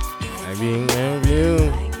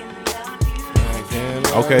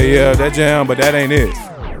 Okay, yeah, that jam, but that ain't it.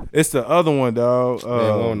 It's the other one, dog. Man, I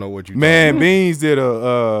don't know what you Man, Beans did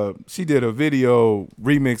she did a video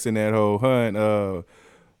remixing that whole hunt.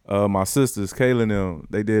 My sisters, Kayla and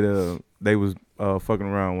them, they was fucking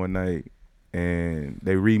around one night and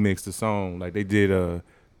they remixed the song. Like they did a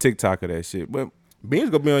TikTok of that shit. But Beans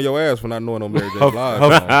gonna be on your ass for not knowing no Mary J. Blige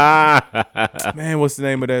song. man, what's the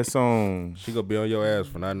name of that song? She gonna be on your ass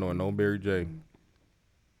for not knowing no Mary J.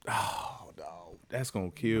 That's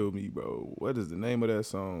gonna kill me, bro. What is the name of that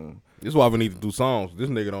song? This is why we need to do songs. This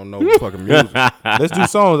nigga don't know fucking music. Let's do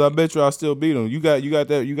songs. I bet you I'll still beat them. You got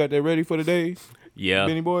that ready for the day, Yeah.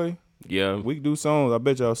 Benny boy? Yeah. We can do songs. I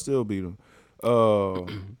bet y'all still beat them.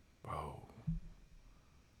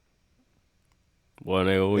 Well,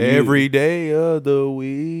 nigga, Every day of the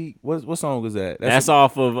week. What song is that? That's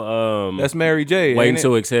off of That's Mary J. Waiting ain't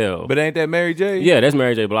to it? Exhale. But ain't that Mary J? Yeah, that's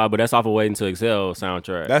Mary J. Blige, but that's off of Waiting to Exhale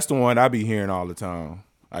soundtrack. That's the one I be hearing all the time.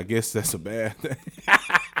 I guess that's a bad thing.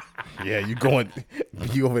 Yeah, you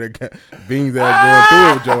over there. Beans ass going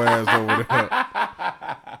through it with your ass over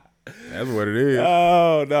there. That's what it is.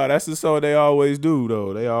 Oh no, that's the song they always do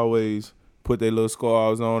though. They always put their little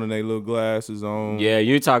scarves on and their little glasses on. Yeah,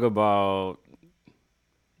 you talk about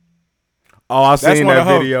Oh, I That's seen one that of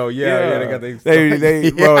her- video. Yeah, they got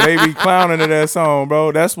they be clowning to that song,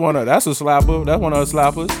 bro. That's a slapper. That's one of her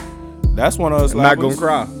slappers. That's one of her slappers. Not gonna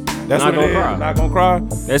cry. That's Not what it Gonna is. Cry. Not gonna cry.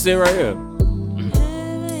 that's it right here.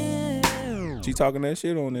 She talking that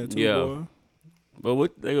shit on there too, Yeah. boy. But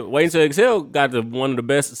Waiting to Exhale got one of the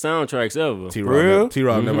best soundtracks ever. real?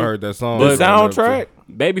 T-Rock never heard that song. But The soundtrack?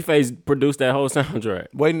 Babyface produced that whole soundtrack.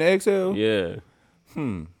 Waiting to Exhale? Yeah.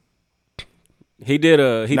 He did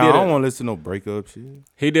I don't want to listen to no breakup shit.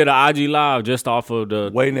 He did an IG live just off of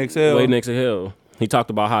the Waiting to Exhale? Waiting to Exhale. He talked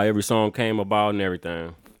about how every song came about and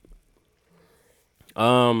everything.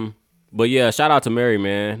 But yeah, shout out to Mary,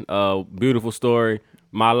 man. Beautiful story.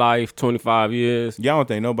 My life, 25 years. Y'all don't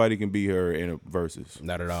think nobody can beat her in a versus?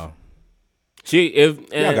 Not at all. Y'all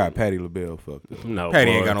got Patti LaBelle fucked up. no.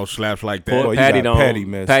 Patty boy. ain't got no slaps like that. Boy, Boy, you Patty got don't. Patty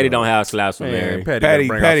messed Patty up. don't have slaps for Mary.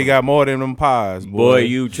 Patty got more than them pies, boy. Boy,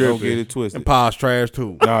 you tripping. Don't get it twisted. Pa's trash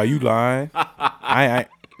too. Nah, you lying. I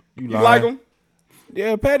you lying. You like him?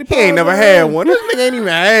 Yeah, Patty He pie. ain't never had one. This nigga ain't even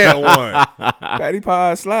had one. Patty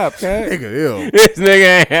pie slap, cat. Nigga, ew. This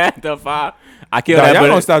nigga ain't had the five. I killed Nah, that. y'all But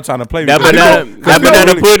gonna stop trying to play me. that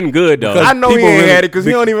banana pudding good though. I know he people ain't really- had it because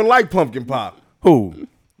he don't even like pumpkin pie. Who?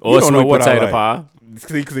 Or You don't know sweet what I potato like. pie.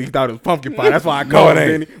 Because he thought it was pumpkin pie. That's why I No, called it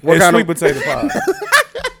it. ain't. Then what It's kind sweet of? potato pie.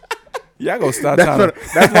 Y'all gonna stop That's, trying to.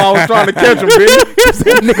 that's why I was trying to catch him, bitch.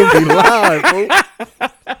 That nigga be lying,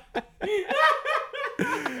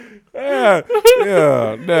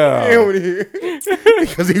 Yeah, no.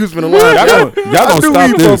 Because he was finna lie. Y'all gonna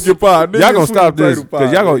stop this. Pumpkin pie. Nigga, Y'all gonna sweet stop this potato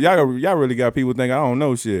because pie. y'all really got people thinking I don't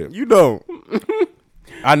know shit. You don't.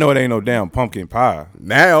 I know it ain't no damn pumpkin pie.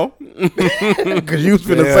 Now. Because you was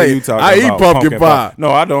finna Yeah, say, you talking I eat about pumpkin pie.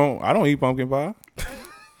 No, I don't. I don't eat pumpkin pie.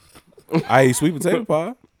 I eat sweet potato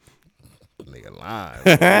pie. Nigga lying.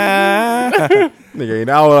 Nigga ain't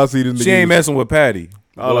all I see this nigga. She ain't messing with Patty.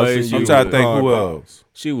 All I Boy, see she I'm you trying to with think who hard else.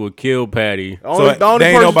 She would kill Patty. pie. Only, So the only there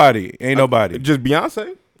ain't person- nobody. Ain't nobody. Just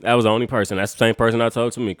Beyonce? That was the only person. That's the same person I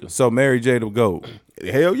told Tamika. So Mary J. the GOAT.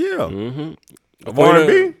 Hell yeah. Mm-hmm. Of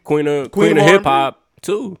R&B? Queen of of hip hop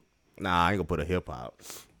too. Nah, I ain't gonna put a hip hop.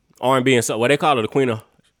 R&B and soul. What they call her, the queen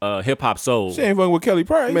of hip hop soul. She ain't fucking with Kelly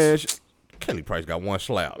Price. Man, Kelly Price got one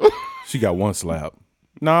slap. She got one slap.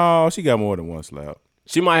 No, she got more than one slap.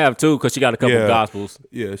 She might have two because she got a couple Yeah. gospels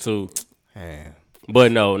Yeah. too. Man.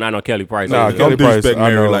 But no, not no Kelly Price. Nah, either. Kelly Don't Price, disrespect I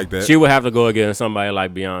Mary know. like that. She would have to go against somebody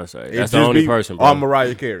like Beyonce. It That's the just only be- person, Or bro.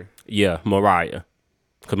 Mariah Carey. Yeah, Mariah.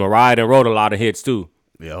 Because Mariah done wrote a lot of hits too.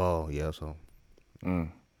 Yeah, oh, yeah, so.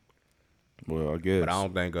 Well, I guess. But I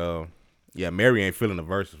don't think, Mary ain't feeling the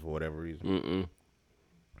verses for whatever reason.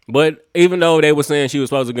 But even though they were saying she was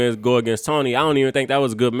supposed to go against Tony, I don't even think that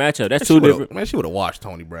was a good matchup. That's two different. Man, she would have watched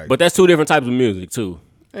Tony Braxton. But that's two different types of music too.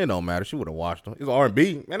 It don't matter. She would have watched him. It's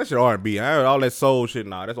R&B. Man, that shit R&B. I heard all that soul shit.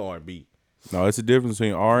 Nah, that's R&B. No, it's a difference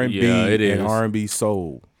between R&B Yeah, it is. and R&B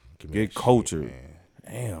soul. me Get that culture. shit,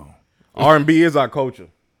 Damn. R&B is our culture.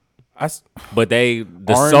 But the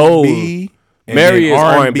R&B soul. and Mary then is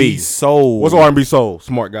R&B R&B. soul. What's R&B soul?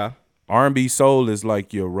 Smart guy. R&B soul is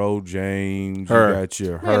like your Ro James. Her. You got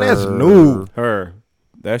your Man, her. that's new. Her.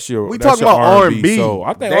 That's your. We that's talking your about R&B. soul.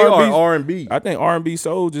 I think they R&B, are R&B. I think R&B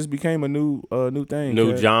soul just became a new thing.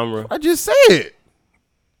 New cat. genre. I just said.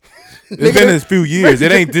 It's been a few years.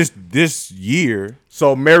 It ain't this year.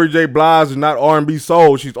 So Mary J. Blige is not R&B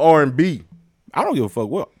soul. She's R&B. I don't give a fuck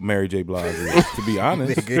what Mary J. Blige is, to be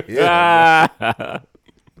honest.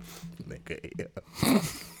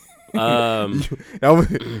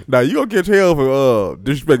 Now you gonna catch hell for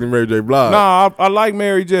disrespecting Mary J. Blige. Nah, I like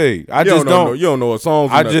Mary J. I you just don't. You don't know what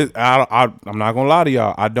songs. I'm not gonna lie to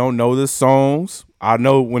y'all. I don't know the songs. I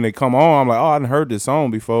know when they come on, I'm like, oh, I done heard this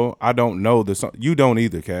song before. I don't know the song. You don't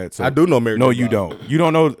either, Cat. So I do know Mary No, J. you Blige. don't. You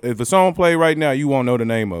don't know if a song play right now. You won't know the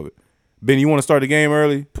name of it. Ben, you want to start the game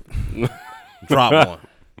early? Drop one.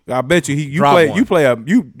 I bet you you Drop play one.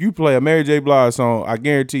 you play a Mary J. Blige song. I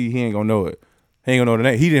guarantee he ain't gonna know it. He ain't gonna know the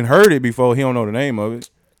name. He didn't heard it before. He don't know the name of it.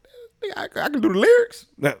 I can do the lyrics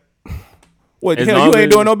What the As hell? long You ain't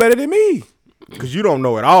as- doing no better than me. because you don't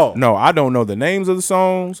know it all. No, I don't know the names of the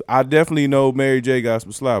songs. I definitely know Mary J. got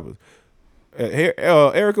some slappers.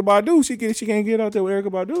 Erykah Badu, she can't get out there with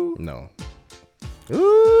Erykah Badu. No.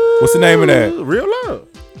 What's the name of that? Real love.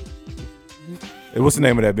 Hey, what's the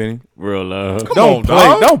name of that, Benny? Real love. on,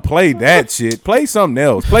 dog. Don't play that shit. Play something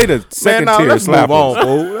else. Play the second Man, tier let's slappers. move on,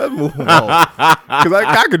 fool. Let's move on. Because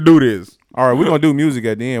I could do this. All right, we're gonna do music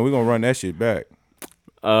at the end. We're gonna run that shit back,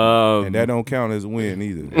 and And that don't count as a win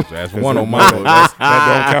either. That's one on my vote. That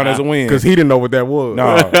don't count as a win. Because he didn't know what that was.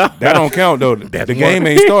 No, that don't count though. The game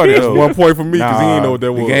ain't started. That's though. 1 point for me because he didn't know what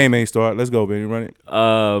that was. The game ain't started. Let's go, Benny. Run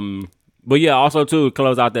it. But yeah, also too,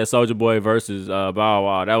 close out that Soulja Boy versus Bow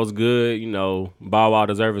Wow. That was good. You know, Bow Wow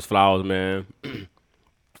deserves his flowers, man.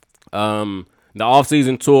 The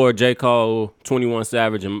off-season tour, J. Cole, 21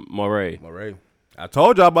 Savage, and Moray. Moray. I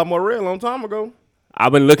told y'all about Moray a long time ago.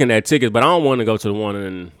 I've been looking at tickets, but I don't want to go to the one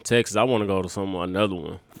in Texas. I want to go to another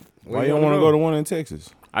one. Why you don't want to go to one in Texas?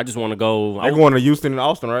 I just want to go. They're going to Houston and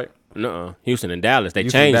Austin, right? Nuh-uh. Houston and Dallas. They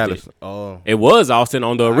Houston, changed Dallas. it. Oh, It was Austin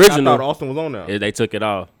on the I original. thought Austin was on there. They took it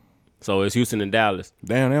off. So it's Houston and Dallas.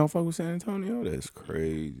 Damn, they don't fuck with San Antonio. That's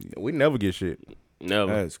crazy. We never get shit.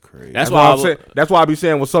 Never. That's crazy. That's Why why I'm saying, that's why I be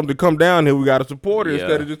saying when something come down here, we got to support it Yeah.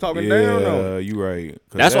 instead of just talking yeah, down on it. you right.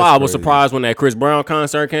 'Cause That's why I was crazy. surprised when that Chris Brown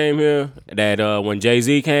concert came here. That when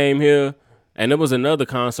Jay-Z came here, and there was another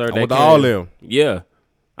concert. I that went to came. all them. Yeah,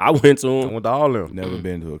 I went to I him. went to all them. Never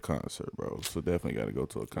been to a concert, bro. So definitely got to go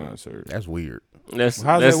to a concert. That's weird. How's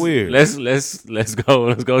that weird? Let's go.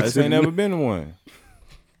 Let's go. I just ain't never been to one.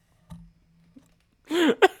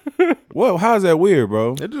 Well, how's that weird,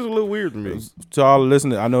 bro? It's just a little weird to me. To all the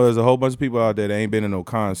listeners, I know there's a whole bunch of people out there that ain't been to no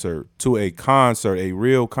concert. To a concert, a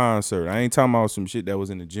real concert. I ain't talking about some shit that was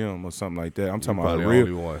in the gym or something like that. I'm talking about a Probably the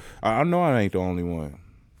real. only one. I know I ain't the only one.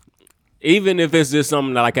 Even if it's just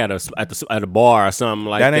something like at a bar or something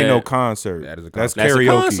like that. That ain't no concert. That is a That's concert. That's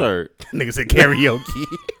karaoke. a concert, Nigga said karaoke.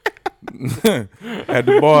 At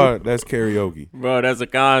the bar, that's karaoke. bro. That's a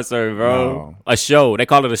concert, bro. No. A show. They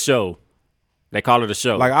call it a show. They call it a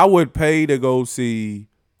show. Like I would pay to go see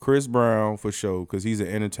Chris Brown for show because he's an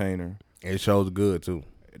entertainer. It shows good too.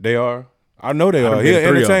 They are. I know they done are. been He's to an 3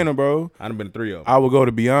 of 'em. entertainer, bro. I done been to 3 of them. I would go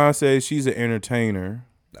to Beyonce. She's an entertainer.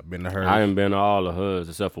 I've been to her. I haven't been to all of hers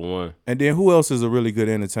except for one. And then who else is a really good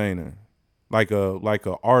entertainer? Like a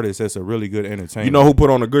artist that's a really good entertainer. You know who put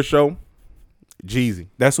on a good show? Jeezy.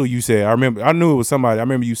 That's what you said. I remember. I knew it was somebody. I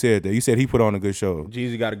remember you said that. You said he put on a good show.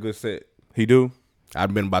 Jeezy got a good set. He do.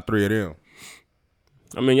 I've been about 3 of them.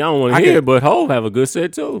 I mean, y'all don't want I to hear get- it, but Hov have a good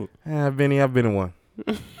set too. I've been in one.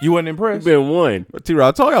 You wasn't impressed. Been one. But T-Raw,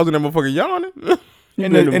 I told you I was in there motherfucking yawning.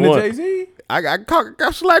 In been the, to in the one. Jay Z. I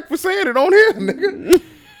got slack for saying it on here, nigga.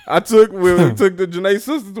 I took the Janae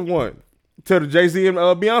sisters to one. To the Jay-Z and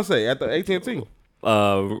Beyonce at the AT&T. You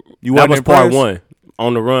That wasn't was part impressed? one.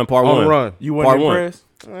 On the run, part On one. the run. You Part wasn't one. impressed.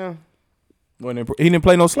 Yeah. He didn't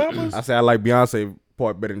play no slappers. I said I like Beyonce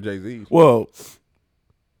part better than Jay-Z's. Well,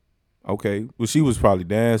 okay. Well, she was probably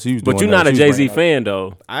dancing. She was. But doing you're not that. a She was Jay-Z bringing fan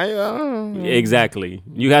though. Exactly.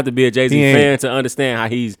 You have to be a Jay-Z He ain't- fan to understand how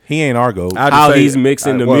he's. He ain't our goat. I'll just How say- he's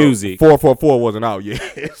mixing the well, music. 444 wasn't out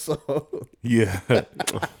yet. So Yeah.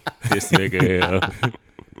 This nigga here.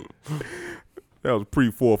 that was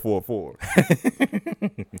pre-444.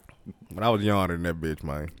 But I was yawning in that bitch,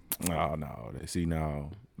 man. Oh no. See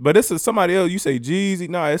no. But this is somebody else. You say Jeezy.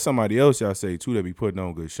 No, it's somebody else. Y'all say too that be putting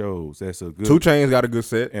on good shows. That's a good 2 Chainz got a good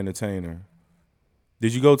set. entertainer.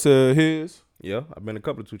 Did you go to his? Yeah, I've been to a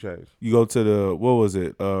couple of 2 Chainz. You go to the what was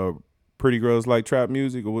it? Pretty Girls Like Trap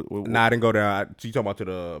Music or what? Nah, I didn't go down. You talking about to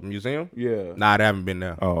the museum? Yeah. Nah, I haven't been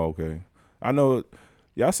there. Oh, okay. I know.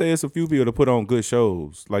 Y'all say it's a few people to put on good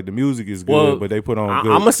shows. Like the music is good, Well, but they put on I'm good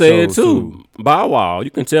gonna say it shows, too. Bow Wow.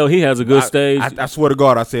 You can tell he has a good stage. I swear to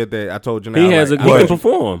God, I said that. I told you. he has a. He can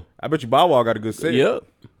perform. I bet you Bow Wow got a good set. Yep.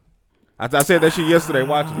 I said that shit yesterday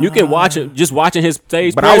watching. You can watch it. Just watching his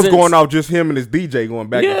stage. But I was presence. going off just him and his DJ going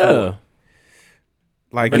back and Yeah. forth.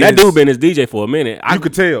 Like And that dude been his DJ for a minute. You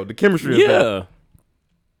could tell the chemistry. Is there. Yeah.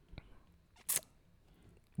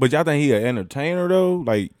 But y'all think he an entertainer though?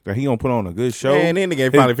 Like he gonna put on a good show? Man, then the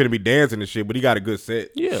game probably finna be dancing and shit, but he got a good set.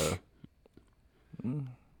 Yeah.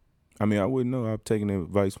 I mean, I wouldn't know. I've taken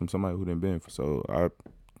advice from somebody who done been, so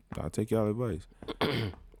I'll take y'all advice.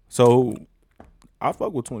 So I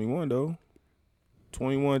fuck with 21 though.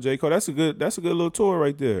 21 J. Cole. That's a good little tour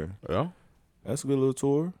right there. Yeah. That's a good little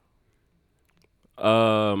tour.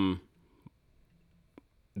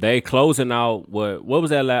 They closing out what was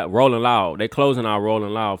that? Rolling Loud. They closing out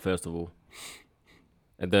Rolling Loud Festival.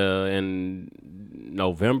 In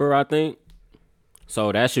November, I think.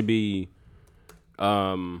 So that should be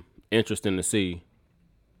interesting to see.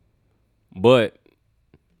 But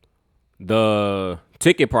the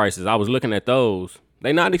ticket prices, I was looking at those.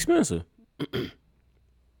 They not expensive.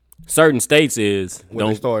 Certain states is When they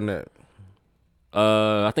don't. starting that?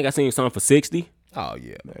 I think I seen something for 60. Oh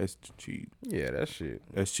yeah. That's cheap. Yeah, that shit.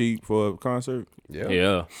 That's cheap for a concert. Yeah.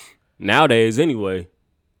 Yeah. Nowadays, anyway,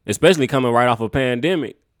 especially coming right off a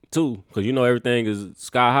pandemic too, because you know everything is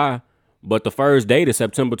sky high. But the first date is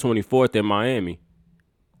September 24th in Miami.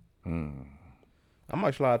 I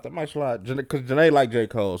might slide. Because Janae like J.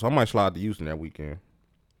 Cole, so I might slide to Houston that weekend.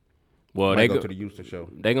 Well, Might they go go to the Houston show.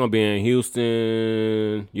 they gonna be in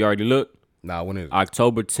Houston. You already looked. Nah, when is it?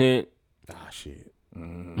 October 10th. Ah, shit.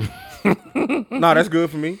 Nah, that's good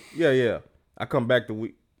for me. Yeah. I come back the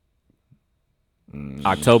week.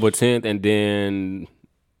 October 10th, and then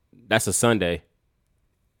that's a Sunday.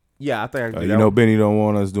 Yeah, I think I can do You that know, one. Benny don't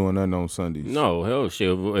want us doing nothing on Sundays. No, hell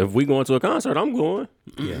shit. If we going to a concert, I'm going.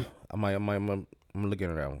 Yeah, I'm gonna look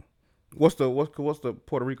into that one. What's the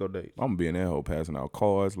Puerto Rico date? I'm gonna be in that hole passing out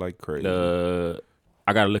cards like crazy.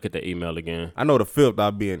 I gotta look at the email again. I know the 5th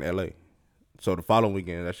I'll be in LA, so the following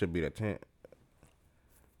weekend that should be the 10th.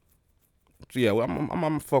 So yeah, well, I'm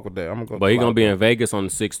gonna fuck with that. I'm gonna go. But he gonna be in Vegas on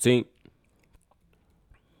the 16th.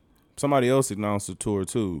 Somebody else announced a tour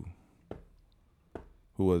too.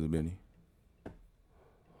 Who was it, Benny?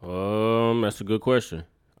 That's a good question.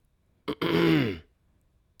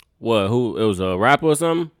 What? Who? It was a rapper or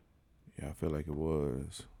something? Yeah, I feel like it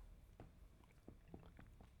was.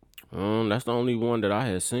 That's the only one that I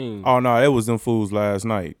had seen. Oh no, it was them fools last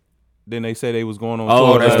night. Then they said they was going on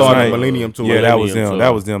Oh, tour they last started night. Millennium Tour. Yeah, that was Millennium them. Tour.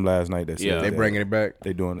 That was them last night. That said Yeah. They that. bringing it back.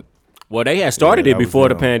 They doing it. Well, they had started Yeah, it that was before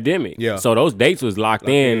the them. pandemic. Yeah. So those dates was locked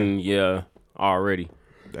in. Yeah, already.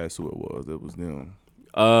 That's who it was. It was them.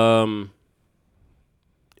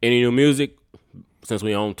 Any new music? Since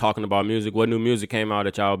we on talking about music, what new music came out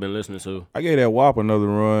that y'all been listening to? I gave that WAP another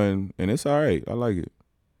run, and it's all right. I like it.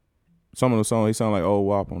 Some of the songs, they sound like old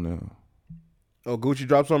WAP on there. Oh, Gucci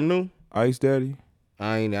dropped something new. Ice Daddy.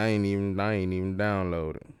 I ain't even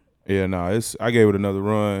downloaded. Yeah, I gave it another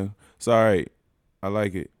run. It's all right. I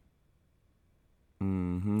like it.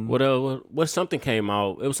 Mm-hmm. What something came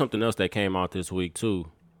out? It was something else that came out this week too.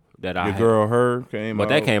 That I The had. girl, her came But out.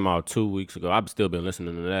 that came out 2 weeks ago. I've still been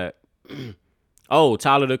listening to that. Oh,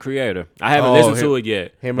 Tyler the Creator. I haven't Oh, listened to him- it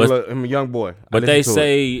yet. Him But, and Young Boy. but they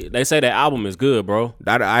say that album is good, bro.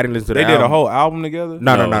 I didn't listen to They the did a album. whole album together?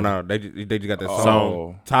 No. They just got that song.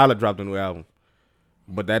 Oh. Tyler dropped a new album,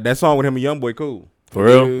 but that song with him and Young Boy cool. For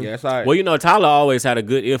real? Yeah, it's all right. Well, you know, Tyler always had a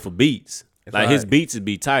good ear for beats. It's Like his alright. beats would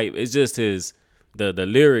be tight. It's just the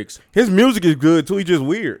lyrics. His music is good too. He's just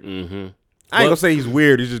weird. Mm-hmm. I ain't gonna say he's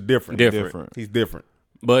weird. He's just different. Different. He's different.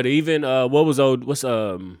 But even what's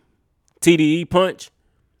TDE Punch?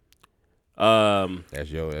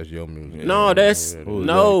 That's your music. No, that's Who's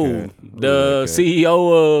no that cat? the Who's that cat?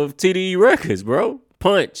 CEO of TDE Records, bro.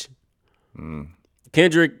 Punch.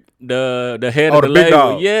 Kendrick, the head Oh, of the the big label.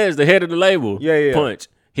 dog. Yes, the head of the label. Yeah. Punch.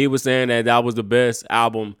 He was saying that was the best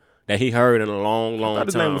album that he heard in a long, I long thought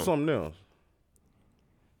his time. name was something else.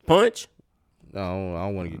 Punch. No, I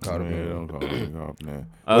don't want to get caught up Man, in don't it. call me off, man.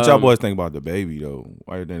 What y'all boys think about the baby though?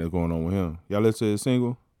 Everything that's going on with him? Y'all listen to his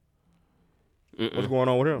single? What's going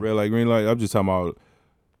on with him? Red light, green light. I'm just talking about.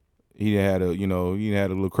 He had a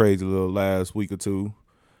little crazy little last week or two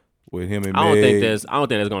with him and I don't think Meg that's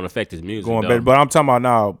gonna affect his music. going though. better. But I'm talking about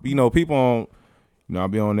now. People on. I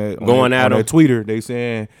be on that Going at on him. that Twitter. They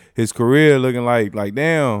saying his career looking like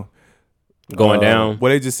damn. Going down. But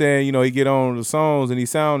they just saying, he get on the songs and he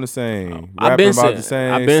sound the same. I've rapping been about said the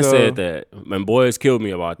same. I've been stuff. said that. And boys killed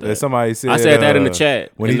me about that. That somebody said I said that in the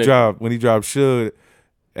chat. when In he the- dropped Suge,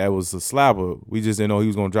 that was a slapper. We just didn't know he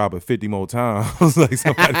was gonna drop it 50 more times. Like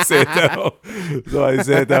somebody said that. Somebody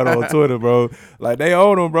said that on Twitter, bro. Like they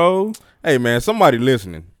own him, bro. Hey man, somebody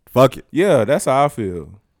listening. Fuck it. Yeah, that's how I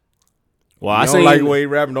feel. Well, I I don't seen like the way he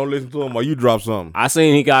rapping. Don't listen to him or you drop something. I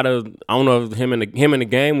seen he got I don't know if him and the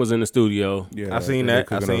game was in the studio. Yeah, I seen they that.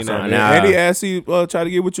 cooking I seen up that. something. Nah. And he asked you try to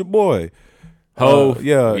get with your boy. Ho,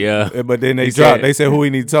 Yeah. But then they He dropped. said- They said who he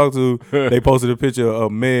need to talk to. They posted a picture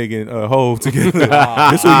of Meg and Hov together.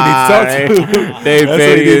 That's who you need to talk to. They That's who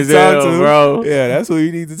petty you need as to talk hell, to. bro. Yeah, that's who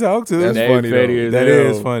you need to talk to. That's They funny petty though. as That hell.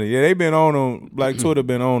 is funny. Yeah, they been on him. Black Twitter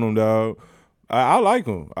been on him, dog. I like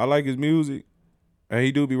him. I like his music. And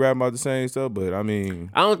he do be rapping about the same stuff, but I mean,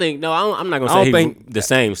 I'm not gonna I say don't he think- the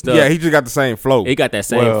same stuff. Yeah, he just got the same flow. he got that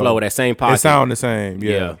same Well, flow, that same pocket. it sound the same.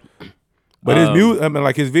 Yeah. Yeah. But his music, I mean,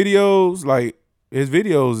 like his videos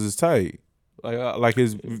is tight. Like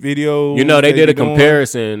his videos. You know, they that did he a doing.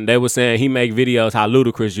 comparison. They were saying he make videos how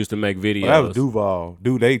Ludacris used to make videos. Well, that was Duval.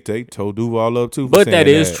 Dude, they told Duval up too. for But saying that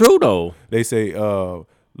is true though. They say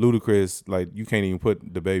Ludacris, like you can't even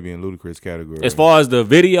put the baby in Ludacris category. As far as the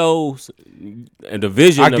videos and the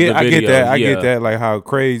vision of the videos. I get that. I yeah. get that. Like how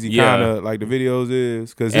crazy Yeah. kind of like the videos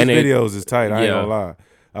is, because his And it- videos is tight. I ain't yeah. gonna lie.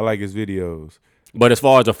 I like his videos. But as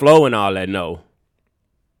far as the flow and all that, no.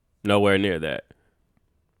 Nowhere near that.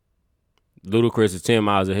 Ludacris is 10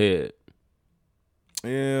 miles ahead.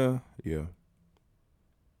 Yeah.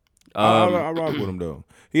 I rock with him though.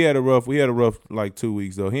 We had a rough like 2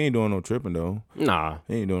 weeks though. He ain't doing no tripping though. Nah.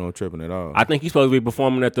 He ain't doing no tripping at all. I think he's supposed to be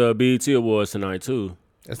performing at the BET Awards tonight, too.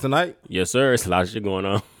 That's tonight. Yes, sir. It's a lot of shit going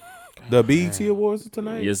on. The BET Awards is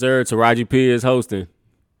tonight. Yes, sir. Taraji P is hosting.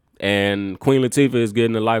 And Queen Latifah is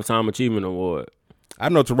getting a Lifetime Achievement Award. I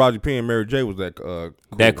know Taraji P and Mary J was that cool.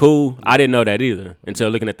 That cool? I didn't know that either until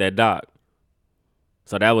looking at that doc.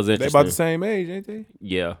 So that was They interesting. about the same age, ain't they?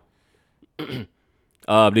 Yeah.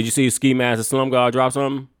 Did you see Ski Mask and Slum God drop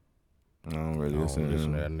something? I don't really I don't listen to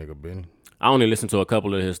listen to him. that nigga Benny. I only listened to a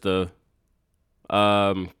couple of his stuff.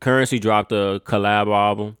 Currency dropped a collab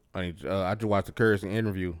album. I just watched the Currency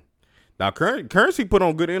interview. Now Currency put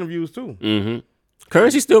on good interviews too. Mm-hmm.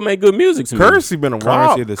 Currency still make good music to me. Currency been around.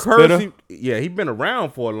 Currency the spitter? Yeah, he been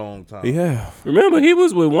around for a long time. Yeah. Remember, he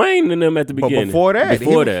was with Wayne and them at the But beginning. before that,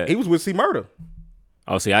 he he was with C Murder.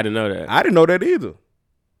 Oh, see, I didn't know that. I didn't know that either.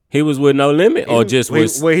 He was with No Limit, or just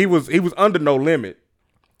was he was under No Limit,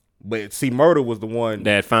 but C Murder was the one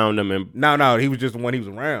that found him. And No, he was just the one he was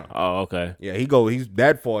around. oh, okay. Yeah, he's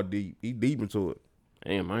that far deep. He deep into it.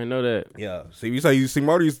 Damn, I didn't know that. Yeah. See, you say C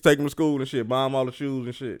Murder used to take him to school and shit, buy him all the shoes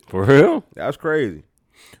and shit. For real? That's crazy.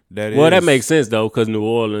 That makes sense though, because New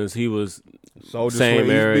Orleans, he was Soulja same Slim,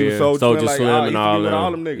 area, Soulja Soulja Slim, he and used to all be with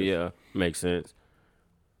them. them niggas. Yeah, makes sense.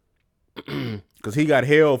 Because he got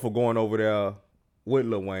held for going over there with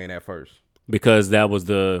Lil Wayne at first. Because that was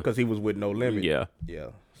the Because he was with No Limit. yeah. Yeah.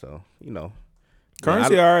 So, you know.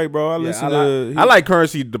 Currency, Yeah, all right, bro. I listen to. I like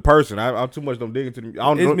Currency the person. I'm too much don't dig into the I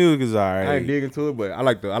don't his know, music is all right. I ain't dig into it, but I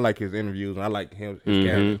like his interviews and I like his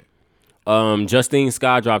Mm-hmm. character. Justine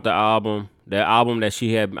Scott dropped the album. That album that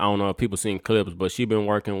she had, I don't know if people seen clips, but she been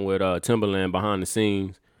working with Timberland behind the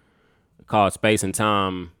scenes called Space and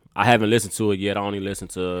Time. I haven't listened to it yet. I only listened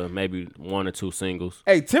to maybe one or two singles.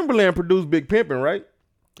 Hey, Timberland produced Big Pimpin', right?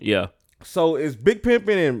 Yeah. So is Big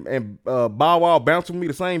Pimpin' and Bow Wow bouncing me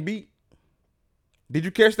the same beat? Did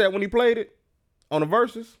you catch that when he played it on the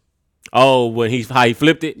verses? Oh, how he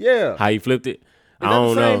flipped it? Yeah. How he flipped it? I that the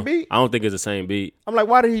don't same know. beat? I don't think it's the same beat. I'm like,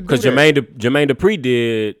 why did he do Because that? Jermaine Dupri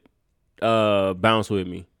did Bounce With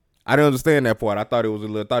Me. I didn't understand that part. I thought he was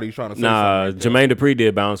trying to say Nah, something. Jermaine Dupri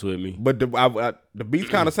did Bounce With Me. But the beats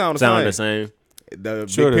kind of sound the same. The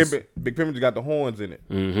Sure Big Pimpin' just got the horns in it.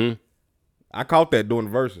 Mm-hmm. I caught that during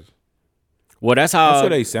the verses. Well, that's how I'm sure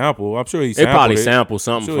they sample. I'm sure he they sampled probably it. sampled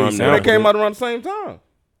something Sure he from They there. sampled came it. out around the same time.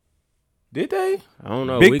 Did they? I don't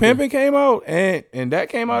know. Big We can- Pimpin' came out and that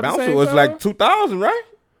came out at the Bouncer same was time? like 2000, right?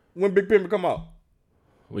 When Big Pimpin' come out.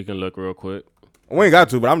 We can look real quick. We ain't got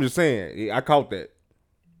to, but I'm just saying. I caught that.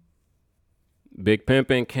 Big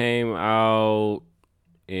Pimpin' came out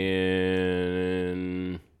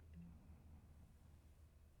in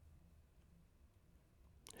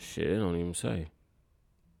shit. It don't even say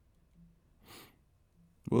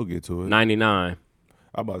We'll get to it. 99.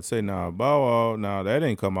 I'm about to say, Bow Wow, that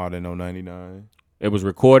ain't come out in no 99. It was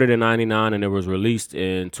recorded in 99 and it was released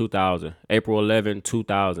in 2000. April 11,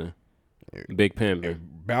 2000. Big Pimpin'.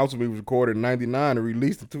 Bounce Me was recorded in 99 and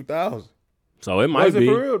released in 2000. So it might Was it be.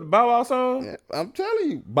 for real? The Bow Wow song? Yeah, I'm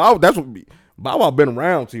telling you. Bow Wow been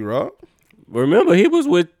around, T-Rock. Remember, he was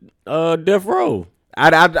with Death Row.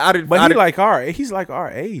 He's like our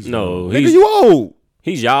age. No, Nigga, you old.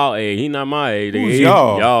 he's y'all age. He not my age. Who's He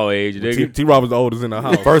y'all? Y'all age, nigga. T-Rock was the oldest in the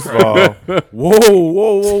house. First of all,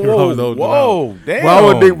 whoa, damn. Well, I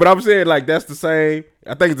wouldn't think, but I'm saying like that's the same.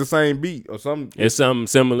 I think it's the same beat or something It's something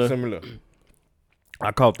similar. similar.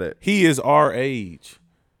 I caught that. He is our age.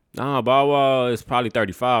 Nah, Bow Wow is probably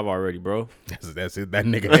 35 already, bro. That's it. That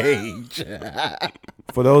nigga age.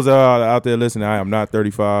 For those out there listening, I am not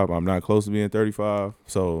 35. I'm not close to being 35,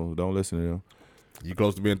 so don't listen to them. You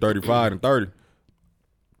close to being 35 and 30.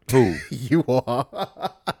 Who? You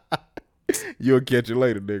are. You'll catch it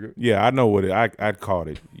later, nigga. Yeah, I know what it. I caught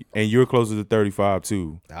it, and you're closer to 35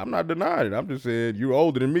 too. I'm not denying it. I'm just saying you're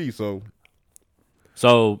older than me, so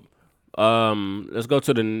So, let's go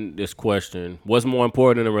to this question. What's more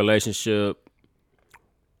important in a relationship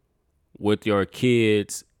with your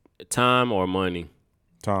kids, time or money?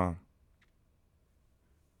 Time.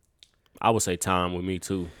 I would say time with me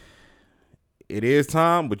too. it is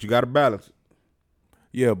time, but you got to balance it.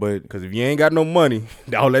 Yeah, but Because if you ain't got no money,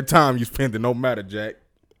 all that time you spend, it don't matter, Jack.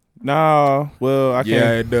 nah. Well, I Yeah,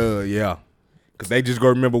 can't. it does. Yeah, because they just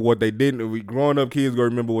gonna remember what they didn't. We growing up kids gonna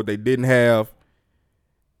remember what they didn't have,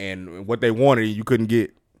 and what they wanted and you couldn't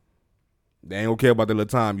get. They ain't gonna care about the little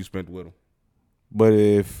time you spent with them. But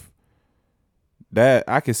if that,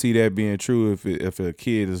 I can see that being true if a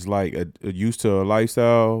kid is like used to a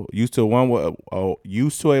lifestyle, used to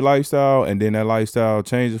a lifestyle, and then that lifestyle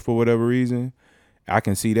changes for whatever reason. I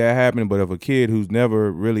can see that happening. But if a kid who's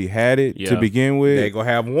never really had it to Yeah. begin with, They gonna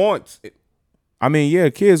have wants. I mean, yeah,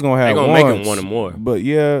 kids gonna have They gonna wants, make them want it more. But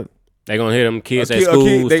yeah, They gonna hear them kids A at kid-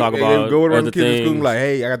 schools they talk about go around other the kids at things. school like,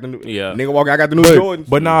 hey, I got the new Yeah. nigga walk. I got the new Jordans.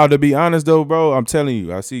 but nah, to be honest though, bro, I'm telling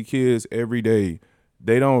you, I see kids every day.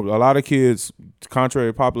 They don't. A lot of kids, contrary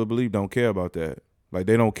to popular belief, don't care about that. Like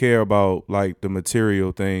they don't care about like the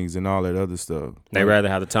material things and all that other stuff. They Like, rather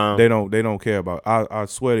have the time. They don't care about. I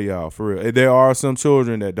swear to y'all, for real. There are some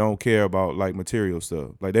children that don't care about like material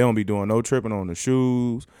stuff. Like they don't be doing no tripping on the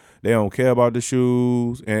shoes. They don't care about the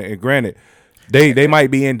shoes. And granted, they might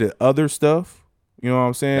be into other stuff. You know what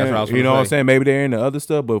I'm saying? That's what I was You gonna know what I'm say. saying? Maybe they're into other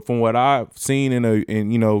stuff. But from what I've seen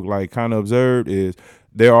and you know like kind of observed is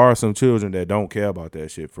there are some children that don't care about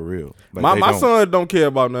that shit for real. Like, My son don't care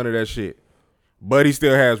about none of that shit, but he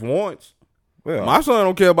still has wants. Well, My son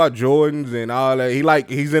don't care about Jordans and all that.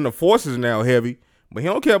 He's in the forces now heavy, but he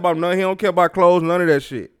don't care about none. He don't care about clothes, none of that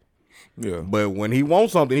shit. yeah. But when he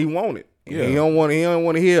wants something, he want it. Yeah. He don't want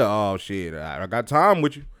to hear, oh shit, I got time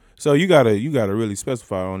with you. So you gotta really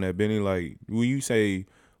specify on that, Benny. Like when you say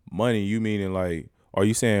money, you meaning like, are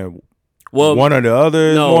you saying well, one or the other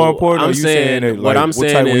is no, more important? Or I'm you saying that, what like, I'm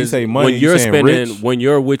saying type, when you is say money, when you're you saying spending, rich? when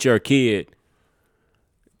you're with your kid,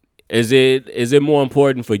 is it more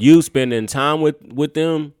important for you spending time with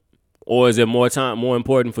them, or is it more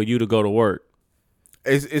important for you to go to work?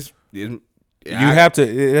 You have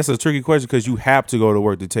to. That's a tricky question because you have to go to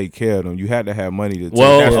work to take care of them. You have to have money to.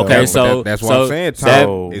 Well, take care of okay, them. so that's what so I'm saying. that-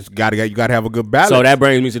 Tom. You gotta have a good balance. So that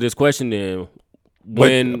brings me to this question then.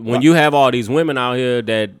 When you have all these women out here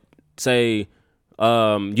that say,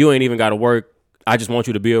 you ain't even got to work, I just want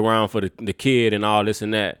you to be around for the kid and all this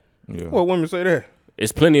and that. Yeah. What women say that?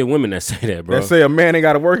 It's plenty of women that say that, bro. That say a man ain't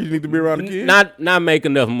got to work. You need to be around the kid. Not make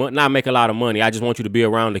not make a lot of money. I just want you to be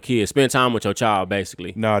around the kid, spend time with your child,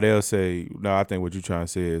 basically. No, they'll say. No, I think what you're trying to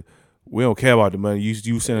say is we don't care about the money.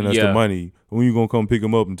 You sending us the Yeah. money. When you gonna come pick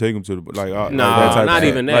them up and take them to the like? No, like that type not of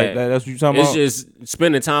even stuff. that. Like, that's what you're talking It's about. just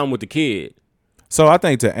spending time with the kid. So I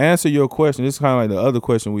think to answer your question, this is kind of like the other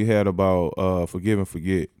question we had about forgive and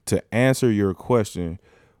forget. To answer your question,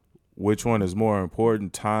 which one is more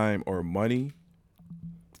important, time or money?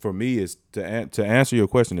 For me, is to answer your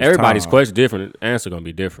question. Is Everybody's time. question different. Answer gonna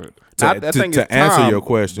be different. I To think it's answer time, your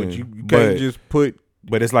question, but you can't just put.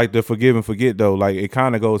 But it's like the forgive and forget though. Like it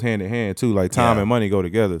kind of goes hand in hand too. Like time Yeah. and money go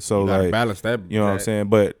together. So You gotta like balance that. you know what I'm saying.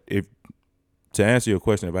 But if to answer your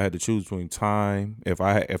question, if I had to choose between time, if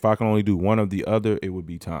I can only do one or the other, it would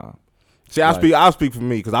be time. See, I'll speak for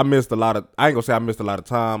me because I missed a lot of. I ain't gonna say I missed a lot of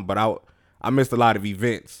time, but I missed a lot of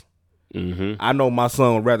events. Mm-hmm. I know my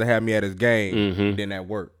son would rather have me at his game Mhm. than at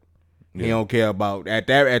work. He don't care about at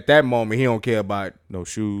that moment. He don't care about. No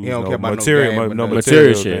shoes. He don't no care about no material. game, No, but no no- Material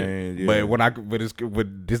material shit. things, yeah. But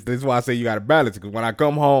when this is why I say you got to balance it because when I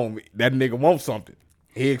come home, that nigga wants something.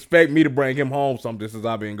 He expect me to bring him home something since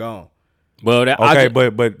I've been gone. Well, that, Okay,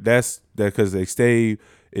 but that's that because Stave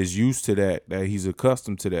is used to that he's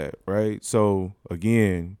accustomed to that, right? So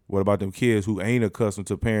again, what about them kids who ain't accustomed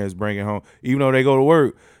to parents bringing home, even though they go to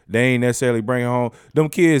work, they ain't necessarily bringing home them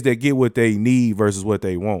kids that get what they need versus what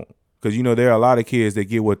they want. Because you know there are a lot of kids that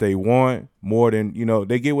get what they want more than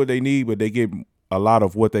they get what they need, but they get a lot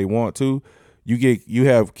of what they want too. You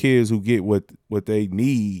have kids who get what they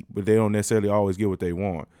need, but they don't necessarily always get what they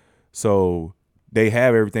want. So they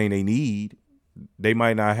have everything they need. They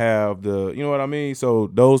might not have you know what I mean? So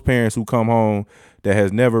those parents who come home that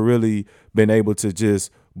has never really been able to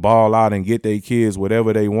just ball out and get their kids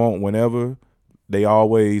whatever they want whenever, they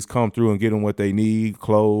always come through and get them what they need,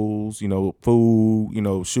 clothes,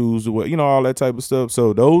 food, shoes, all that type of stuff.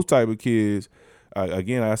 So those type of kids,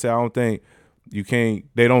 again, like I said, I don't think you can't,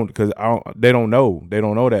 they don't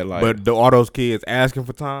know that life. But all those kids asking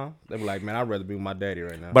for time, they be like, man, I'd rather be with my daddy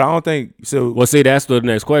right now. But I don't think so. well, see, that's the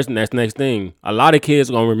next question. That's the next thing. A lot of kids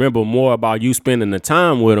are gonna remember more about you spending the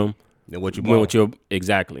time with them than what you than want. what you're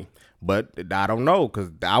exactly. But I don't know because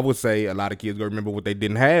I would say a lot of kids gonna remember what they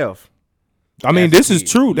didn't have. I mean, That's this is key.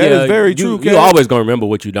 true. That is very you, true. You Kev. always gonna remember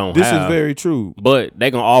what you don't This have. is very true. But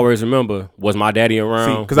they gonna always remember, was my daddy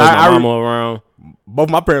around? 'cause was I my mama around? Both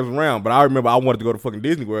my parents were around, but I remember I wanted to go to fucking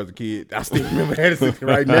Disney World as a kid. I still remember that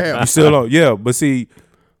right now. You still don't, yeah. But see,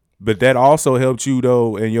 but that also helped you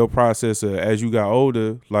though in your process as you got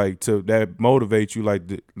older, like to that motivate you, like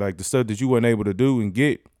the stuff that you weren't able to do and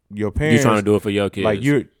get your You parents. trying to do it for your kids? like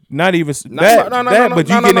you're not even No, that, no, but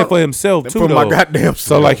you getting it for himself too For though. my goddamn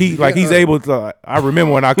So like he's able to. I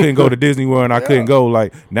remember when I couldn't go to Disney World and I couldn't go.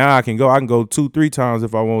 Like now I can go. I can go 2-3 times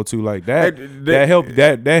if I want to. Like that. That help.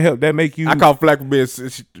 That help. That make you. I call flack for being.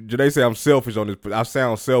 They say I'm selfish on this, but I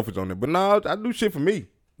sound selfish on it. But no, I do shit for me.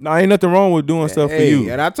 No, ain't nothing wrong with doing stuff for Hey,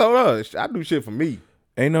 you. and I told her I do shit for me.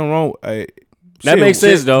 Ain't nothing wrong. That makes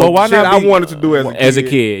sense though. But why Shit not? I wanted to do as a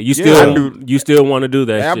kid. You Yeah, I still do. you still want to do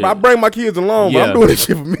that shit. I bring my kids along, but Yeah. I'm doing this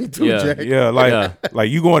shit for me too, Yeah. Jack. Yeah, like Yeah. like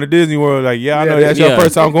you going to Disney World, like I know Yeah, that's your yeah.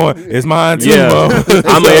 first time going. It's mine too, Yeah. bro.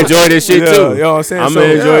 I'm gonna enjoy this shit Yeah, too. you know what I'm saying? I'm So,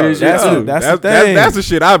 gonna enjoy yeah, this shit that's too. it. That's the thing. That's the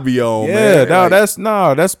shit I be on, Yeah, man. no, Like, that's ain't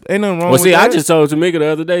nothing wrong Well, with see, that. I just told Tamika the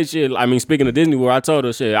other day, shit. I mean, speaking of Disney World, I told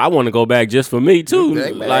her, shit, I want to go back just for me too.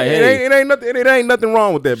 hey, man, Like, it hey, ain't nothing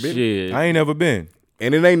wrong with that, bitch. shit. I ain't never been.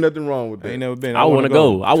 And it ain't nothing wrong with I that. ain't never been. I want to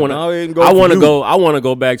go. I want No, it to. ain't go I for want to you. go. I want to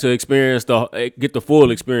go back to experience get the full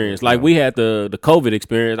experience. Like we had the COVID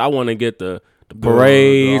experience. I want to get the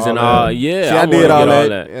parades and all. that. Yeah, See, I wanna did all get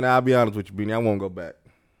that, and I'll be honest with you, Beanie, I won't go back.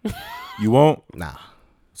 You won't? Nah.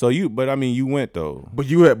 So but I mean, you went though.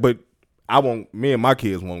 But I won't. Me and my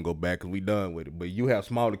kids won't go back because we done with it. But you have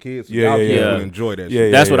smaller kids, so Yeah, y'all yeah, kids yeah. will enjoy that. Yeah,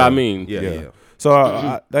 shit. That's what I mean. Yeah. So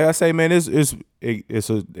like I say, man, it's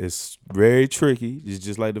very tricky. It's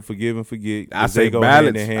just like the forgive and forget. I 'cause say they go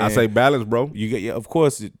balance. hand in I hand. say balance, bro. You get of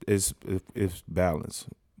course it's balance,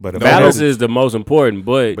 but if Balance I is the most important,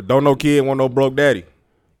 but But don't no kid want no broke daddy.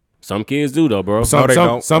 some kids do though, bro. No, they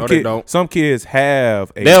don't. No, they don't. Some kids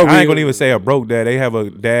have. They'll I ain't re- gonna even say a broke dad. They have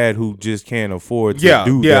a dad who just can't afford to Yeah,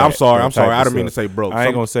 do yeah, that. I'm sorry. that I'm sorry. type I of didn't mean to stuff. say broke. I ain't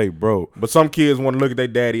Some- gonna say broke. But some kids want to look at their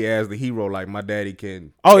daddy as the hero. Like my daddy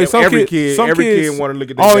can. Oh, yeah, some every kid, every kids, kid want to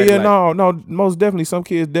look at their Oh daddy yeah, like, no, most definitely. Some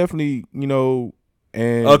kids definitely,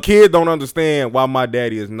 and a kid don't understand why my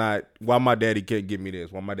daddy can't give me this,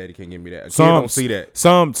 why my daddy can't give me that. A kid don't see that.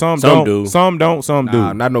 Some don't. do. Some don't. Some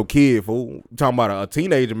Nah, do. not no kid, fool. I'm talking about a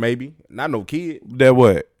teenager, maybe. Not no kid. That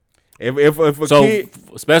what? If a So kid,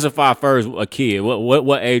 specify first a kid.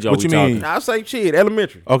 What age are What we you talking? mean? I say shit,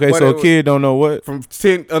 elementary. Okay, so Whatever. a kid don't know what? from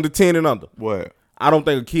under 10 and under. What? I don't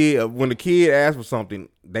think a kid when a kid asks for something,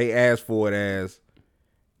 they ask for it as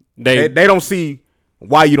They they don't see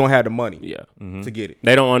why you don't have the money yeah. to get it.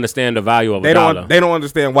 They don't understand the value of They a dollar. don't they don't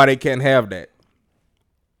understand why they can't have that.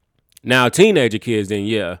 Now teenager kids, then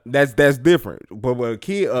yeah. That's different. But with a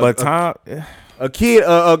kid, But time. a kid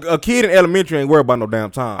in elementary ain't worried about no damn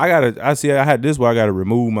time. I had this where I gotta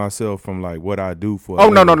remove myself from like what I do for. Oh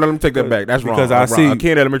no, let me take that back. That's wrong. Because That's I wrong. see- a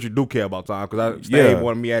kid in elementary do care about time because Stave Yeah.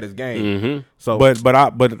 wanted me at his game. Mm-hmm. So,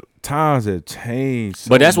 But times have changed. So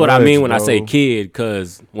But that's what I much, mean when I say bro. kid,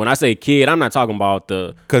 because when I say kid, I'm not talking about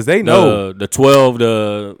the 'Cause they know. the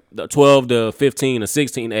 12 to 15 or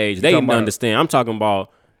 16 age. They talking about- understand. I'm talking about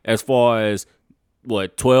as far as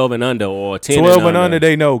what 12 and under or 10 12 and under,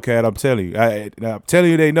 they know, Cat. I'm telling you. I'm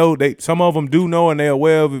telling you, they know. Some of them do know, and they're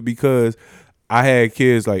aware of it because I had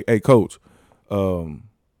kids like, hey, coach,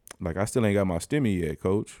 like I still ain't got my stimmy yet,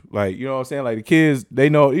 coach. Like, you know what I'm saying? Like the kids, they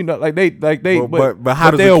know, but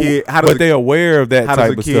how does they're, a kid- how does but a- they're aware of that how does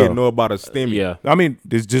type a of kid stuff. know about a STEMI? Yeah. I mean,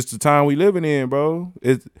 it's just the time we living in, bro.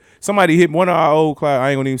 It's somebody hit one of our old class.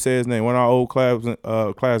 I ain't gonna even say his name. One of our old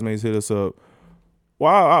classmates hit us up.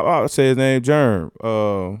 Well, I'll say his name, Germ.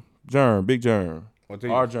 Big Germ.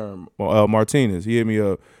 Martinez. Our Germ. Martinez. He hit me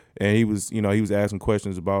up and he was asking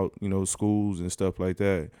questions about, schools and stuff like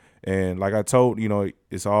that. And like I told,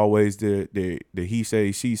 it's always the he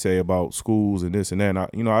say, she say about schools and this and that.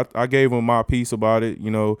 And I gave him my piece about it,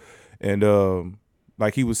 and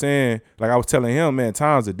like he was saying, like I was telling him, man,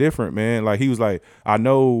 times are different, man. Like he was like, I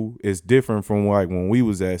know it's different from like when we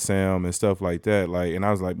was at Sam and stuff like that. Like, and I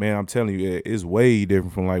was like, man, I'm telling you, it's way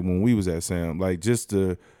different from like when we was at Sam. Like just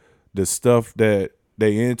the stuff that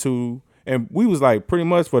they into, and we was like pretty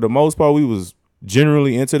much for the most part, we was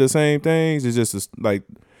generally into the same things. It's just like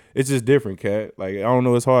it's just different, Cat. Like I don't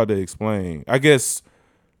know, it's hard to explain. I guess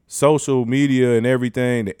social media and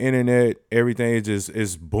everything, the internet, everything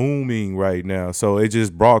is booming right now. So it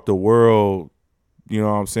just brought the world, you know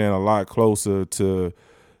what I'm saying, a lot closer to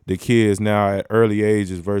the kids now at early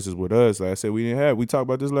ages versus with us. Like I said, we talked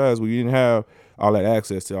about this last week. We didn't have all that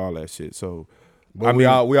access to all that shit. So But we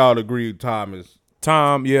all agree time is.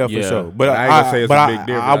 time, yeah, for Yeah. sure. But I ain't gonna say it's a big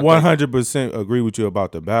difference. I I think- 100% agree with you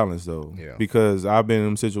about the balance though. Yeah. Because I've been in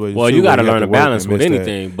them situations. Well, too you where got to have learn a work balance and with miss that.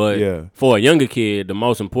 anything, but Yeah. for a younger kid, the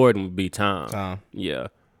most important would be time. Time. Yeah.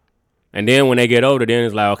 And then when they get older, then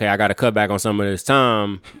it's like, okay, I got to cut back on some of this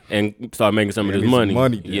time and start making some of Yeah, this need some money.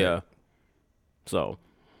 money, Yeah. yeah. So,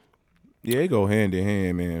 Yeah, it go hand in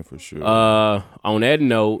hand, man, for sure. on that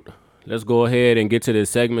note, let's go ahead and get to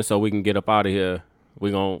this segment so we can get up out of here.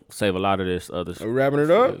 We're going to save a lot of this other Are we wrapping it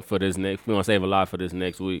up? for this next. We're going to save a lot for this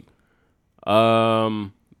next week.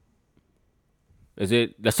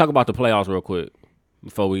 Let's talk about the playoffs real quick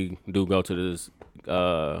before we do go to this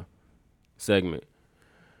segment.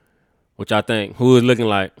 Which I think, who is looking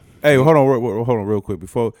like? Hey, hold on, real quick.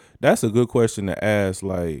 Before that's a good question to ask,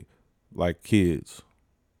 like kids.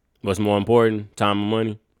 What's more important, time or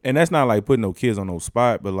money? and that's not like putting no kids on no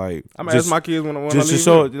spot, but like I'm gonna ask my kids when I just to leave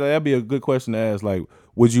show. here. Like, that'd be a good question to ask. Like,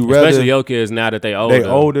 would you rather? Especially your kids now that they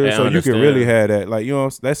older. So you can really have that. Like, you know,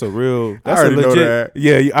 that's a real. That's already a know legit. that.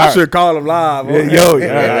 Yeah, I should call them live. Yo,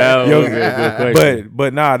 that yo, was a good question.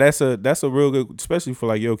 but nah, that's a real good, especially for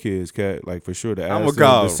like your kids, cat. Like for sure to I'ma ask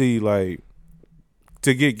call them to see like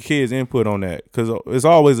to get kids input on that, because it's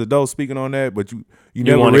always adults speaking on that, but you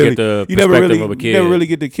never wanna really get the you never perspective really of a you never kid. really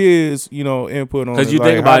get the kids input on it. Because you Like,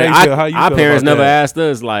 think about it, how you our feel parents about never that? asked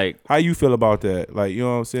us like, How you feel about that? Like, you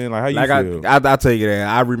know what I'm saying? Like, how you Like feel? I tell you that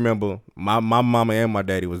I remember my mama and my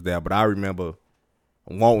daddy was there, but I remember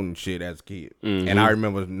wanting shit as a kid, and I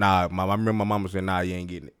remember I remember my mama said, "Nah, you ain't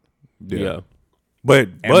getting it." yeah. but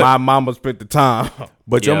And my mama spent the time.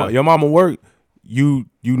 But Yeah. your mama worked. You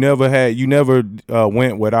never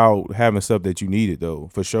went without having stuff that you needed though,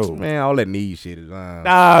 for sure. Man, all that need shit is.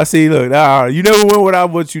 See, look, you never went without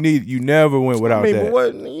what you need. You never went without but that.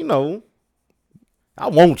 what you know, I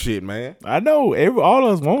want shit, man. I know all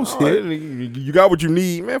of us want Oh, shit. you got what you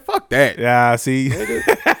need, man. Fuck that. Yeah, see, Fuck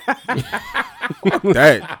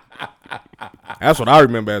that. That's what I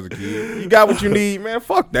remember as a kid. You got what you need, man.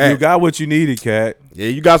 Fuck that. you got what you needed, cat. Yeah,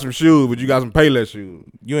 you got some shoes, but you got some Payless shoes.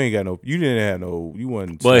 You ain't got no. You didn't have no. You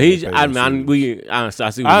wasn't. But selling he's, Payless I mean, shoes. we, honestly, I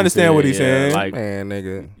see what I understand what he's saying. Like, Man,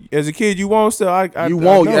 nigga. As a kid, you want stuff. I You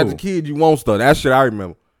want know. as a kid, you want stuff. That shit I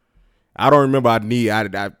remember. I don't remember I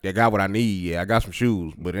got what I need. Yeah, I got some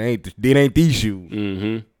shoes, but it ain't these shoes.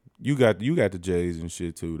 mm-hmm. You got the J's and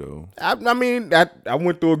shit too, though. I mean, I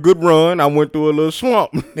went through a good run. I went through a little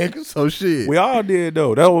swamp, nigga. So shit. We all did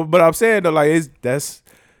though. But I'm saying though, like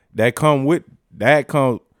that comes with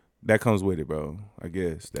it, bro. I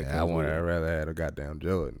guess. I'd rather have a goddamn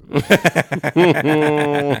Jordan.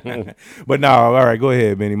 But no, all right, go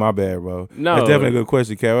ahead, Benny. My bad, bro. No. That's definitely a good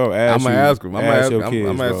question, Carol. I'm gonna ask him. I'm gonna ask your him. kids,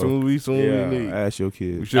 I'm gonna ask bro. him soon Yeah, we need. ask your We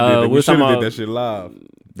kids. should have we're talking did about- that shit live.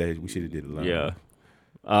 We should have did it live. Yeah.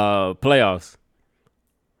 Playoffs.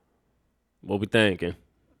 What we thinking?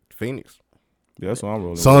 Phoenix. Yeah, that's what I'm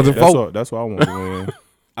rolling. Suns with. and four. That's what I want to win.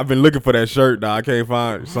 I've been looking for that shirt, dog. I can't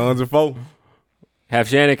find it. Sons and four. Have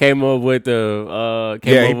Shannon came up with the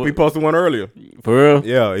He posted one earlier. for real?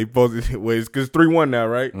 Yeah, he posted. Well, it's 3-1 now,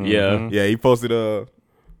 right? Yeah. Yeah, he posted a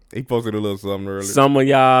little something earlier. Some of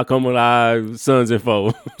y'all come alive, sons and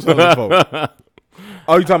foes. Sons and four.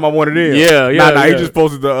 Oh, you talking about one of them? Yeah, Nah, yeah. he just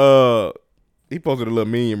posted the he posted a little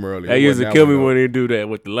meme earlier. They It used to wasn't kill that me one, when they do that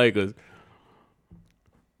with the Lakers.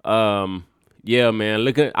 Yeah,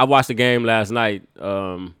 man. I watched the game last night.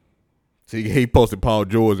 See, he posted Paul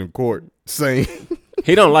George in court saying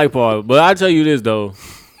He don't like Paul, but I tell you this though,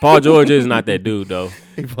 Paul George is not that dude though.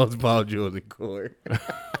 he posted Paul George in court.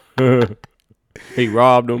 He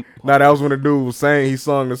robbed him. Nah, that was when the dude was saying he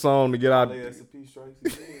sung the song to get out. He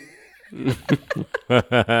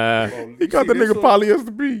got the nigga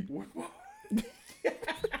polyester B.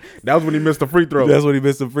 That was when he missed the free throw. That's what he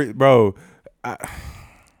missed the free, bro. I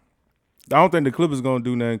don't think the Clippers gonna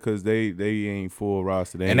do nothing because they ain't full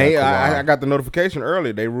roster. They ain't And got Kawhi. I got the notification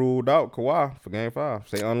earlier. They ruled out Kawhi for Game 5.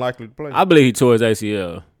 Say unlikely to play. I believe he tore his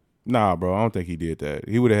ACL. Nah, bro, I don't think he did that.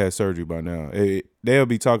 He would have had surgery by now. They'll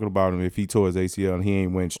be talking about him if he tore his ACL and he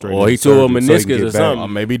ain't went straight. Or into he tore a surgery so he can meniscus get or back.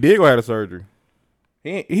 something. Maybe he did go have a surgery.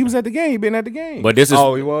 He was at the game. He been at the game. But this is He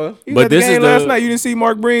was? he was but at the this game is last the- night. You didn't see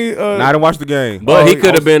Mark Breen. Nah, I didn't watch the game. but he Oh,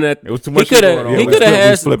 could have been at. It was too He much could shit have. going on. He We could have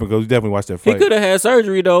had. flipping because we definitely watched that He fight. could have had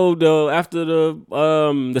surgery though after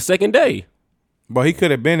the second day. But he could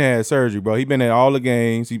have been had surgery, bro. He been at all the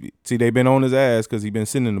games. They been on his ass because he been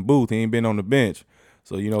sitting in the booth. He ain't been on the bench.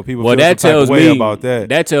 So people. Well, feel that some type of tells way me about that.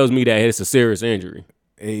 That tells me that it's a serious injury.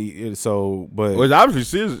 But Well, it's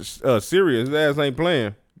obviously serious. His ass ain't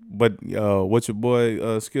playing. But what your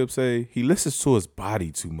boy Skip say? He listens to his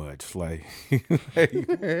body too much. Like,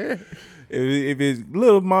 if it's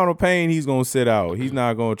little amount of pain, he's gonna sit out. He's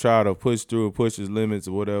not gonna try to push through and push his limits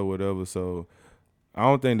or whatever. So I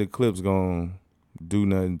don't think the Clips gonna do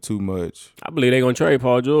nothing too much. I believe they're gonna trade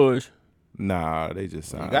Paul George. Nah, they just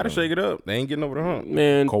signed You gotta him. shake it up. They ain't getting over the hump.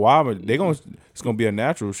 Man, Kawhi, it's gonna be a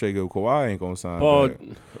natural shake up. Kawhi ain't gonna sign. Paul. back.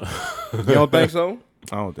 You don't think so?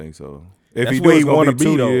 I don't think so. If That's he where do, he it's gonna wanna be be,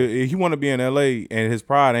 2 though. years. If he want to be in LA, and his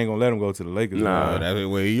pride ain't gonna let him go to the Lakers. Nah. That's it.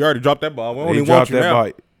 Well, you already dropped that ball. We don't He even want dropped you that now.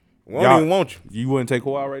 ball. We don't even want you. You wouldn't take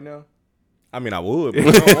Kawhi right now? I mean, I would. But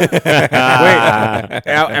we don't want you. Wait,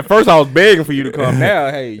 at first I was begging for you to come.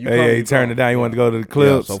 Now, hey, you come. Hey, he you turned come. it down. He wanted to go to the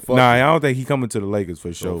Clips. so fuck nah, you. I don't think he coming to the Lakers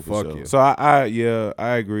for sure. fuck For sure. you. So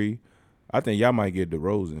I agree. I think y'all might get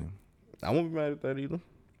DeRozan. I won't be mad at that either.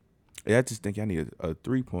 Yeah, I just think y'all need a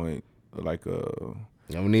 3-point, like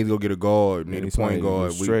Yeah, we need to go get a guard. We need a point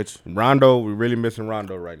guard. Stretch. Rondo, we really missing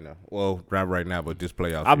Rondo right now. Well, not right now, but this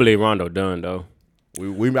playoff. I believe Rondo done though.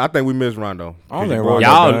 I think we miss Rondo. I don't think Rondo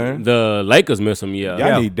Y'all, done. the Lakers miss him. Y'all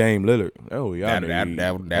Yeah. need Dame Lillard. Oh, y'all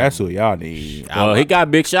need. That's what y'all need. Well, he got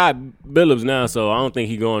big shot Billups now, so I don't think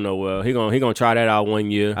he going nowhere. He gonna try that out 1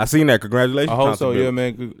 year. I seen that. Congratulations. I hope Thompson so, yeah, Billups.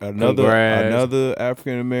 man. Congrats. Another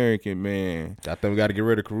African American man. I think we got to get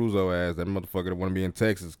rid of Caruso ass. That motherfucker that want to be in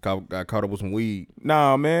Texas got caught up with some weed.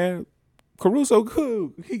 Nah, man. Caruso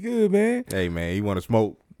good. He good, man. Hey, man, he want to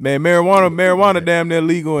smoke. Man, marijuana damn near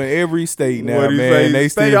legal in every state now, What'd he man. say? They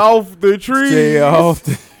Stay still off the trees.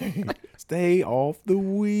 stay off the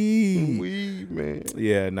weed. Weed, man.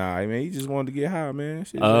 Yeah, nah, I mean, he just wanted to get high, man.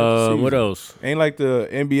 Shit, What else? Ain't like the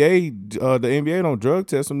NBA. The NBA don't drug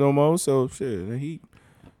test him no more. So shit,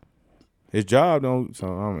 his job don't. So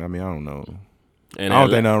I mean, I don't know. And I don't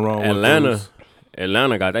think nothing wrong with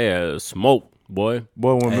Atlanta got their ass smoked, boy.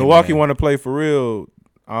 Boy, when Milwaukee want to play for real.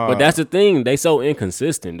 But that's the thing. They so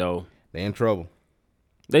inconsistent, though. They in trouble.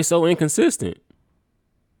 They so inconsistent.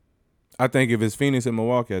 I think if it's Phoenix and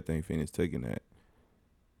Milwaukee, I think Phoenix taking that.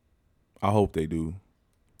 I hope they do.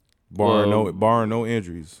 Barring no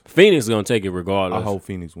injuries. Phoenix is gonna take it regardless. I hope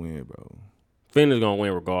Phoenix win, bro. Phoenix gonna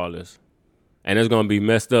win regardless, and it's gonna be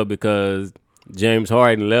messed up because James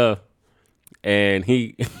Harden left, and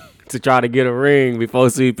he to try to get a ring before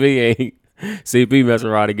CP ain't. CP messing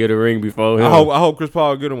around to get a ring before him. I hope Chris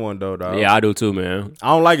Paul get him one though, dog. Yeah, I do too, man. I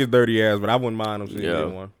don't like his dirty ass, but I wouldn't mind him seeing him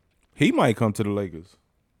get one. He might come to the Lakers.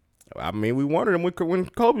 I mean, we wanted him when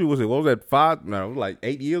Kobe was it? What was that? 5? No, it was like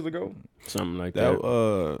 8 years ago. Something like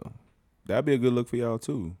that. That'd be a good look for y'all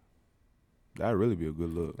too. That'd really be a good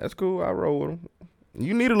look. That's cool. I roll with him.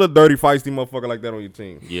 You need a little dirty, feisty motherfucker like that on your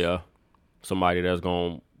team. Yeah, somebody that's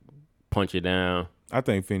gonna punch it down. I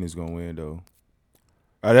think Phoenix gonna win though.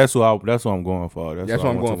 That's what I'm going for. That's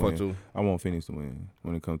what I'm going for too. I want Phoenix to win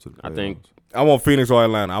when it comes to the playoffs. I think I want Phoenix or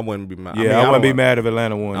Atlanta. I wouldn't be mad. Yeah, I wouldn't be mad if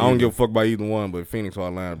Atlanta won. I don't give a fuck about either one, but Phoenix or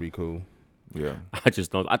Atlanta be cool. Yeah, I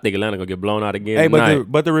just don't. I think Atlanta gonna get blown out again. Hey, tonight.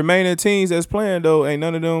 but the remaining teams that's playing though, ain't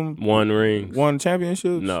none of them One ring, won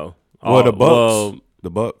championships. No. Well, the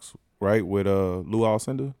Bucks, right, with Lou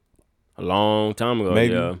Alcindor. A long time ago.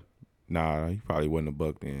 Maybe. Yeah. Nah, he probably wasn't a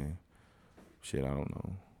Buck then. Shit, I don't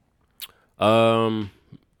know.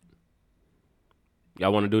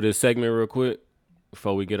 Y'all want to do this segment real quick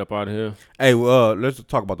before we get up out of here? Hey, let's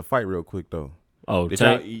talk about the fight real quick though. Oh,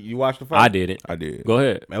 You watched the fight? I didn't. I did. Go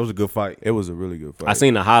ahead. Man, it was a good fight. It was a really good fight. I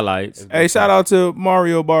seen the highlights. Hey, shout out to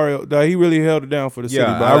Mario Barrio. He really held it down for the city.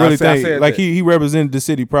 Yeah, Bro. I really think like he represented the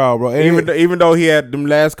city proud, bro. And Even though he had them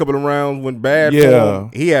last couple of rounds went bad, Yeah. for him,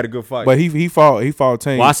 he had a good fight. but he fought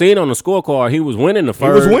Tank. Well, I seen on the scorecard he was winning the he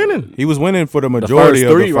first. was winning. He was winning for the The majority first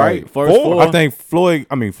of three, the fight. right? First Four. four. I think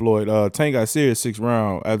Floyd. Tank got serious 6th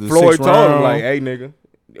round. After the Floyd 6th told him round, like, "Hey, nigga,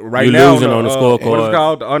 right You now losing on the scorecard. What it's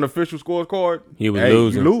called, the unofficial scorecard. He was hey,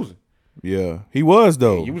 losing. You losing. yeah, he was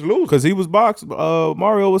though. He was losing. because he was boxed.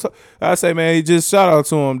 Mario was. I say, man, he just shout out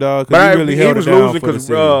to him, dog. But Because he really held was it down losing for the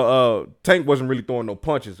because city. Tank wasn't really throwing no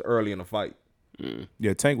punches early in the fight.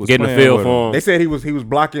 Yeah, Tank was Getting the playing feel with him. for him. They said he was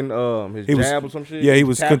blocking his He was- jab or some shit. Yeah, he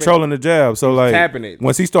was tapping. controlling the jab. So like, tapping it.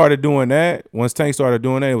 once he started doing that, once Tank started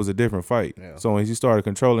doing that, it was a different fight. Yeah. So when he started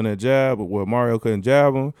controlling that jab, where Mario couldn't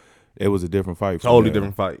jab him, it was a different fight. from Totally there.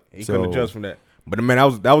 different fight. He So- couldn't adjust from that. But man, that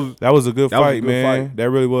was That was a good That was a fight, good man. fight. That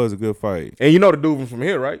really was a good fight. and you know the dude was from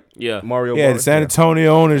here, right? Yeah. Mario. He had Barnes. San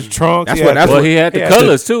Antonio on his trunk. That's He what- had that's the- Well, he had the had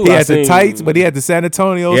colors too. He I had the seen- tights, but he had the San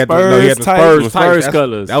Antonio He had the, Spurs no, he had the tights. Spurs Spurs tights.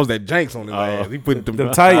 colors. That was that Jenks on his ass. He put them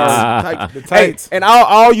tights. tights. The Hey, tights. and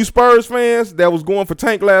all you Spurs fans that was going for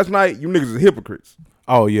Tank last night, you niggas is hypocrites.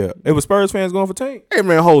 Oh yeah, it was Spurs fans going for Tank. Hey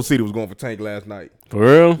man, whole city was going for Tank last night. For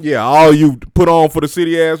real? Yeah, all you put on for the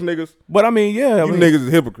city ass niggas, But I mean, yeah, you niggas is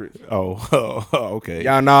hypocrites. Oh, okay.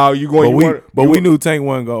 Y'all know you going. We knew Tank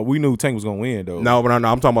wasn't going. We knew Tank was going to win though. No, I'm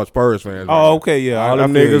talking about Spurs fans. Oh, okay, yeah. All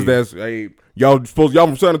them I feel niggas you. that's hey, y'all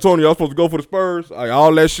from San Antonio, y'all supposed to go for the Spurs. Like,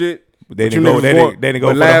 all that shit. They But didn't you go. niggas They want- didn't go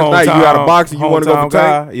but for last the hometown. night you out of boxing, you wanna go for hometown Tank?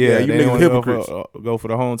 guy. Yeah, Yeah, you they niggas didn't wanna hypocrites. Go for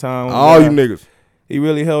the hometown. All guy. you niggas. He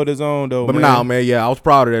really held his own though. But man. nah, man, yeah, I was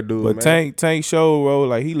proud of that dude. But man. Tank showed, bro,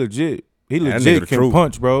 like he legit. He That nigga legit the can truth.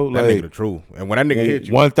 punch, bro. That Like nigga the truth. And when that nigga hit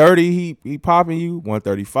you, 130, he popping you.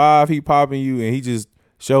 135, he popping you, and he just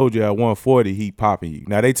showed you at 140, he popping you.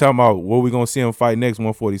 Now they talking about what we gonna see him fight next,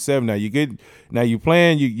 147. Now you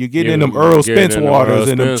playing, you get in them Earl Spence waters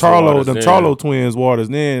and them Charlo twins waters.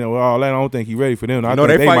 Then all that, I don't think he ready for them. I think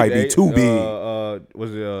they might be too big.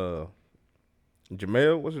 Was it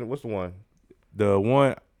Jamel? What's the one? The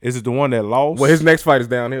one is it the one that lost? Well, his next fight is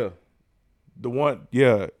down here. The one,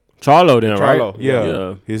 yeah, Charlo then, Charlo. right?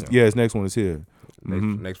 yeah. His next one is here.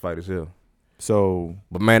 Next fight is here. So,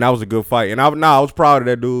 But man, that was a good fight, and I was proud of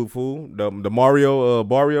that dude, fool. The Mario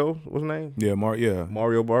Barrio, what's his name? yeah,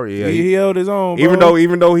 Mario Barrio. Yeah, he held his own, bro.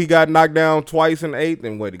 even though he got knocked down twice in the 8th,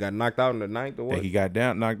 and he got knocked out in the 9th or what? He got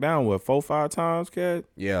knocked down, what, 4-5 times, cat?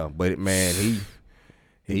 Yeah, but man,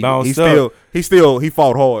 he bounced up. He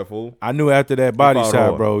fought hard, fool. I knew after that body fought shot,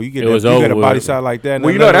 hard. bro. You get It was you get a over body with. shot like that. In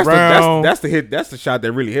Well, you the know that's 11th round. the hit. That's the shot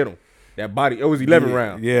that really hit him. That body. It was 11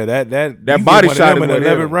 round. Yeah, that you body get shot one of them is in what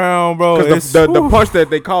hit 11th him. round, bro. Because the punch that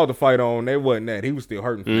they called the fight on, they wasn't that. He was still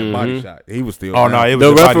hurting from that body shot. He was still. Oh no, down. it was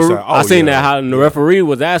The a body referee, shot. Oh, I seen yeah. that how the referee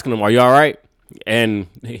was asking him, "Are you all right?" And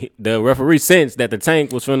the referee sensed that the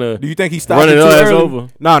tank was finna Do you think he stopped run it it too ass early? over.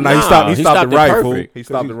 No, he stopped it it right, fool. perfect. He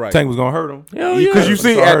stopped it right. Tank was gonna hurt him. Hell yeah. Because you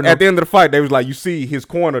see, Sorry, at the end of the fight, they was like, you see, his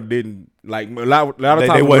corner didn't like a lot of They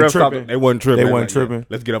times. wasn't the refs stopped tripping. it, they wasn't tripping. They was wasn't like, tripping.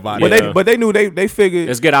 Let's get up out But of here. they knew they figured.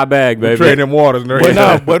 Let's get our bag, baby. Tread them waters.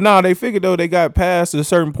 But no, they figured though they got past a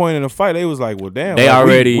certain point in the fight. They was like, well, damn, They like,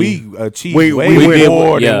 already- we achieved we way did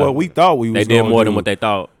more what- yeah. than what we thought we was. They did gonna more do. than what they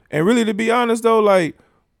thought. And really, to be honest though, like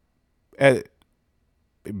at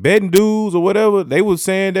betting dudes or whatever, they was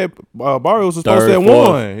saying that Barrios was supposed Third, to have fourth.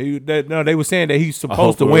 won. They were saying that he's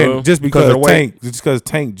supposed to for win real? just Because of because the weight?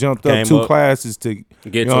 Tank jumped up Came 2 up. classes to Get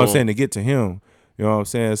you to know what I'm him. saying, to get to him. You know what I'm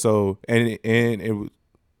saying? So and it was,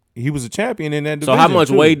 he was a champion in that So division. how much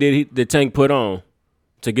too. weight did the Tank put on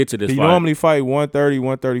to get to this He fight? normally fight 130,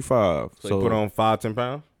 135. So he put on 5-10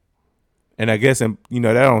 pounds. And I guess that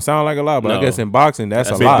don't sound like a lot, but I No. guess in boxing that's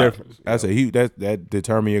That's a a lot. big difference. That's a huge that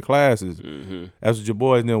determine your classes. Mm-hmm. That's what your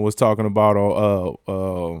boys then was talking about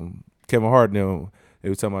on Kevin Hart and them. They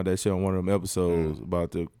was talking about that shit on one of them episodes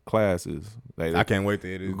about the classes. Like I can't wait to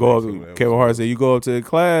hear this. go next up, one. Kevin Hart said you go up to the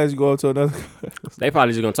class, you go up to another. They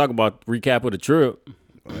probably just gonna talk about recap of the trip.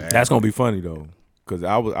 That's gonna be funny though, because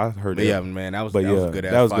I heard But that. yeah, man, that was But that was yeah, a good.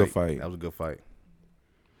 that was a good fight. fight. That was a good fight.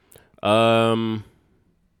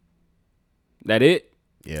 That it?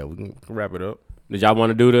 Yeah, we can wrap it up. Did y'all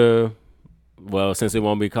want to do the? Well, since it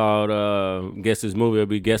won't be called Guess This Movie, it'll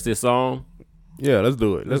be Guess This Song. Yeah, let's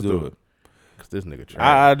do it. Let's do it. Cause this nigga trash.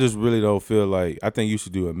 I just really don't feel like I think you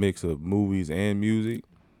should do a mix of movies and music.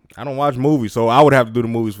 I don't watch movies, so I would have to do the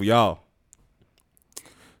movies for y'all.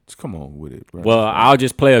 Just come on with it, bro. Well, I'll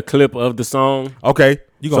just play a clip of the song. Okay,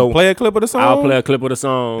 you gonna play a clip of the song? I'll play a clip of the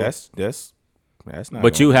song. That's not.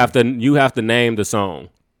 But gonna you have to name the song.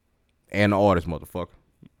 and the artist, motherfucker.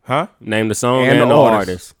 Name the song And and, the the artist.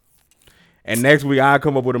 artist. And next week I'll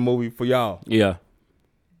come up with a movie for y'all. Yeah.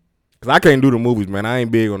 Cause I can't do the movies, man. I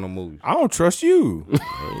ain't big on the movies. I don't trust you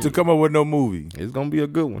to come up with no movie. It's gonna be a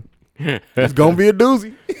good one. It's gonna be a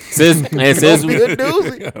doozy. Since It's gonna be a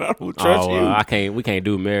doozy. I don't trust you. we can't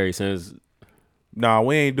do Mary since Nah,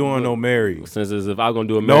 we ain't doing no Mary. if I'm gonna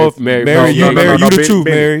do a No, Mary, if Mary, Mary, you No, Mary, you the Benny, truth,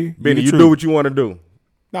 Benny, Mary. Benny, the you truth. do what you want to do.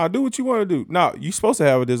 Nah, do what you want to do. Nah, you supposed to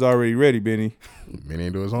have this already ready, Benny. Benny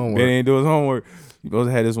ain't do his homework. Benny ain't do his homework. You supposed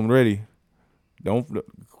to have this one ready. Don't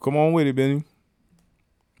come on with it, Benny.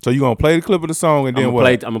 So you gonna play the clip of the song and then I'm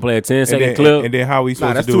what? gonna play a 10-second and then, clip. and then how we supposed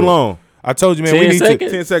Nah, that's to do too it? long. I told you, man. 10 We need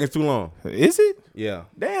seconds? 10 seconds too long. to. Is it? Yeah.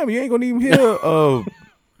 Damn, you ain't gonna even hear.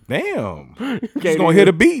 Damn. You just gonna hear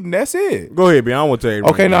the beat and that's it. Go ahead, Ben. I don't want to tell you.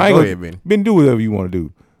 Okay, now I ain't Go gonna. ahead, Ben. Ben, do whatever you want to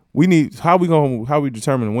do. We need how we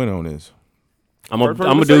determine the win on this. I'm gonna First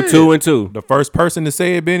person do to say 2 it. and 2. The first person to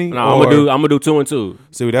say it, Benny. No, I'm gonna do 2 and 2.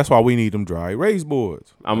 See, that's why we need them dry erase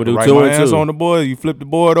boards. I'm gonna do Write 2 my and answer 2. on the board. You flip the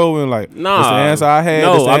board over and like, Nah, this the answer I had. this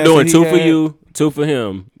No, the I'm answer doing he 2 for had. you, 2 for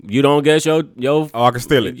him. You don't guess your Oh, I can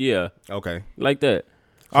steal it. yeah, Okay. like that.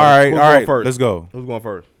 All right, who's all going right. first? Let's go. Who's going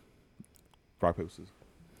first? Rock paper scissors.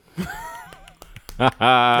 No,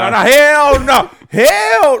 hell no,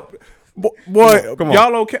 hell, boy. Come on.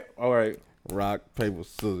 Y'all okay? All right. Rock, paper,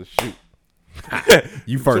 scissors, shoot.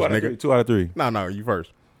 You first, nigga. 2 out of 3. No, you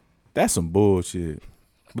first. That's some bullshit.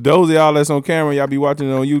 But those of y'all that's on camera, y'all be watching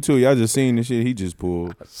it on YouTube. Y'all just seen the shit he just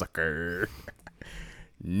pulled. Sucker.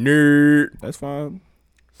 Nerd. That's fine.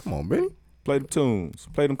 Come on, Benny. Play the tunes.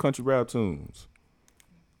 Play them country rap tunes.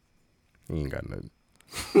 He ain't got nothing.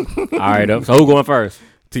 All right, so who going first?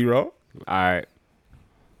 T-Raw. All right,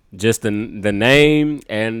 just the name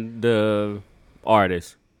and the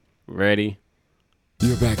artist. Ready?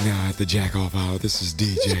 You're back now at the Jack Off Hour. This is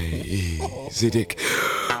DJ Easy Dick.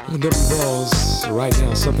 On them balls right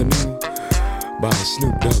now, something new by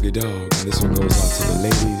Snoop Doggy Dogg. And this one goes out to the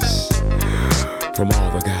ladies from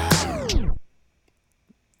all the guys.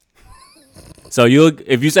 So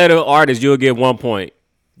if you say the artist, you'll get 1 point.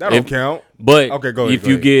 That don't count. But Okay, go ahead, if go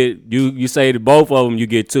you ahead. get you say to both of them, you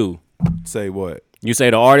get 2. Say what? You say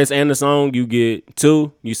the artist and the song, you get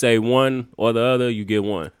 2. You say one or the other, you get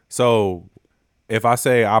 1. So if I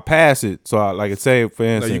say I pass it, so I like say for No,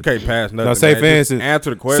 instance, you can't pass nothing. No, say man. for Just instance, answer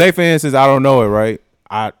the question. Say for instance, I don't know it, right?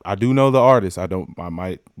 I do know the artist. I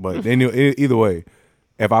might, but either way,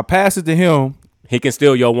 if I pass it to him, He can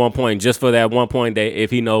steal your 1 point just for that 1 point that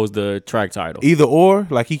if he knows the track title. either or,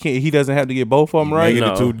 like he doesn't have to get both of them right. Making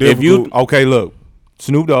it No. too If you- difficult. Okay, look,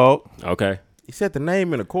 Snoop Dogg. Okay. He said the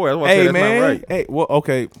name in the chorus. That's why I Hey said that's man, not right. hey, well,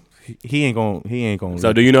 okay, he ain't gonna.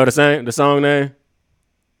 So do you know the song name?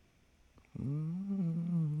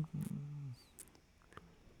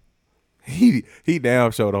 He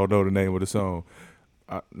damn sure don't know the name of the song.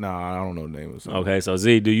 Nah, I don't know the name of the song. Okay, so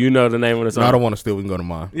Z, do you know the name of the song? No, I don't want to steal. We can go to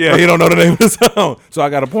mine. Yeah, he don't know the name of the song. So I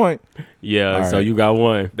got a point. Yeah, All so right. you got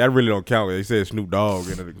one. That really don't count. He said Snoop Dogg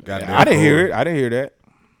in the goddamn. I didn't hear chorus. it. I didn't hear that.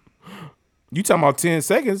 You talking about 10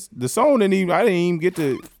 seconds? The song didn't even. I didn't even get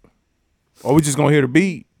to. Or we just gonna hear the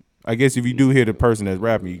beat? I guess if you do hear the person that's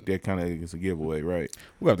rapping, that kind of is a giveaway, right?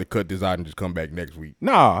 We have to cut this out and just come back next week.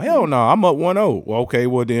 Nah, hell no. I'm up 1-0. Well, okay,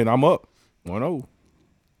 well then I'm up 1-0.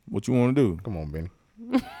 What you want to do? Come on, Benny.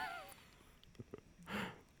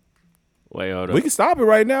 Wait, hold up. We can stop it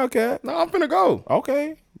right now, Cat. No, I'm finna go.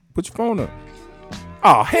 Okay, put your phone up.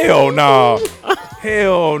 Oh hell no!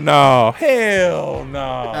 Hell no! Hell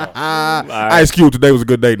no! Ice Cube, today was a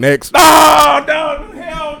good day. Next. Oh no!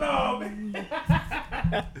 Hell no! Man.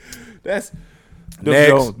 That's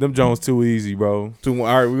Next. them Jones too easy, bro. 2-1.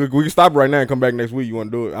 All right, we can stop right now and come back next week. You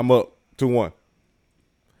want to do it? I'm up 2-1.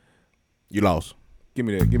 You lost. Give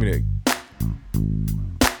me that. Give me that.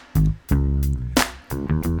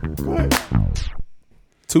 Go ahead.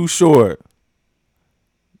 Too Short.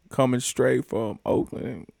 Coming straight from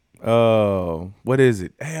Oakland. What is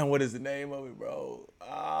it? Damn, what is the name of it, bro?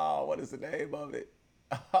 Oh, what is the name of it?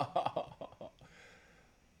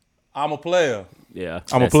 I'm a player. Yeah.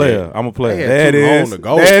 I'm a that's player. it. I'm a player. They had There too it long is. to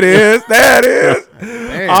go. There it is. There it is.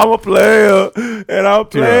 I'm a player, and I'm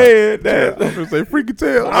playing that. I'm gonna say freaky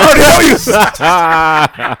tail. I already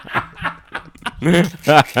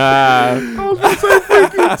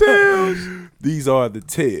know you. These are the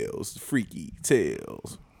tales, freaky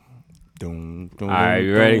tales. Dun, dun, All right,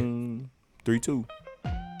 you ready? 3-2.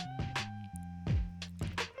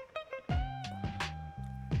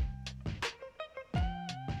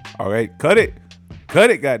 All right, cut it,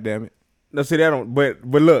 goddammit. No, see that don't. But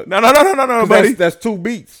look, No, buddy. that's 2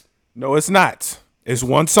 beats. No, it's not. It's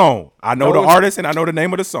one song. I know No, the it's- artist and I know the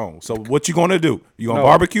name of the song. So what you gonna do? You gonna No.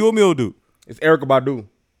 barbecue or mildew? It's Erykah Badu.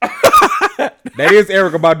 That is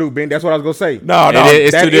Erykah Badu, Ben. That's what I was gonna say. No,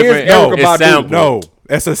 It's that two is different. Erykah It's Badu. sample. no.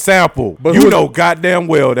 That's a sample. But you who's- know goddamn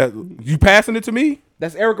well that you passing it to me.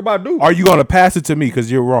 That's Erykah Badu. Are you gonna pass it to me? Because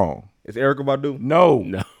you're wrong. It's Erykah Badu. No,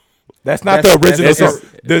 No. that's not That's- the original that's- song.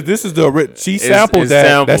 This is the she sampled it's that.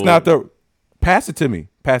 That's sampled. not the. Pass it to me.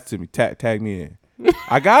 Pass it to me. Tag me in.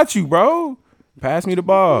 I got you, bro. Pass me the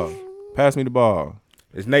ball. Pass me the ball.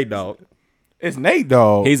 It's Nate Dogg. It's Nate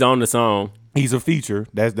Dogg. He's on the song. He's a feature.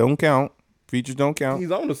 That don't count. Features don't count.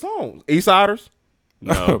 He's on the song. Eastsiders.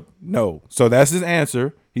 No. No. So that's his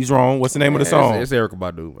answer. He's wrong. What's the name of the song? It's Erykah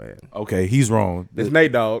Badu, man. Okay, he's wrong. It's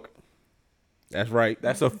Nate Dogg. That's right.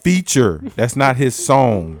 That's a feature. That's not his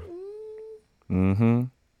song. Mm-hmm.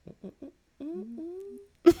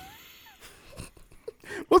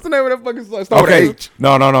 What's the name of that fucking song? Start Okay. with H.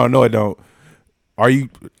 No, it don't. Are you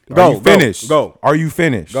Go, finished? go. Are you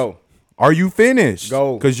finished? Go. Are you finished?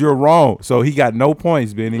 Go. Because you're wrong. So he got no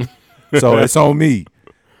points, Benny. So it's on me.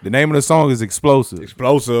 The name of the song is Explosive.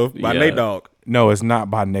 Explosive by Yeah. Nate Dogg. No, it's not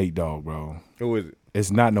by Nate Dogg, bro. Who is it?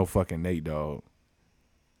 It's not no fucking Nate Dogg.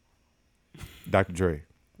 Dr. Dre.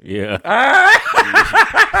 Yeah.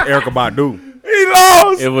 Erykah Badu. He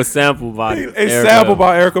lost. It was sampled by. It's Erykah. sampled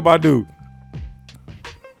by Erykah Badu.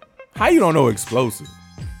 How you don't know Explosive?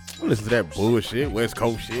 Listen to that bullshit. West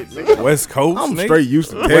Coast shit. Nigga. West Coast. I'm nigga? straight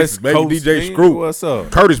used to Texas, West baby. Coast, DJ nigga. Screw. What's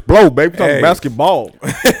up? Curtis Blow, baby. Talking Hey. basketball.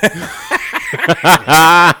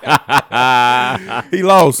 He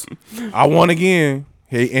lost. I won again.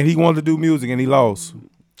 He wanted to do music and he lost.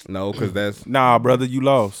 No, because that's Nah, brother, you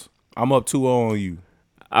lost. I'm up 2-0 on you.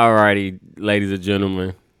 Alrighty, ladies and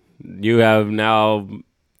gentlemen, you have now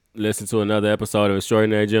listened to another episode of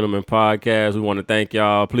Extraordinary Gentlemen Podcast. We want to thank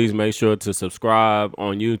y'all. Please make sure to subscribe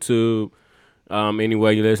on YouTube,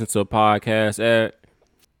 anywhere you listen to a podcast at.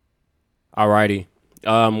 Alrighty.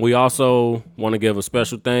 We also want to give a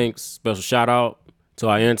special shout out to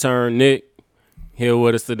our intern, Nick, here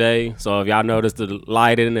with us today. So if y'all notice the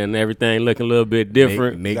lighting and everything looking a little bit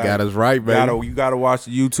different. Nick got us right, baby. You gotta watch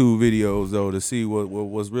the YouTube videos though to see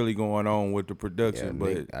what's really going on with the production. But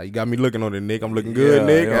Nick, you got me looking on it, Nick. I'm looking good, Yeah,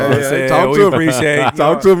 Nick. you know what I'm saying? Talk We to me. appreciate-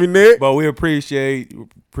 Talk to me, Nick. But we appreciate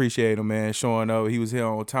him, man, showing up. He was here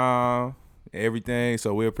on time. everything.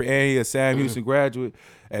 So and he a Sam Houston graduate.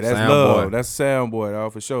 And that's Sound love. boy. That's sound boy,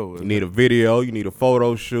 dog, for sure. You need a video, you need a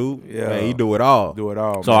photo shoot. Yeah. Man, he do it all. Do it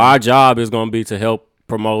all. So man. our job is gonna be to help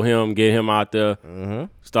promote him, get him out there,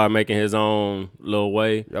 start making his own little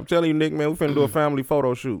way. I'm telling you, Nick, man, we finna do a family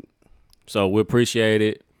photo shoot. So we appreciate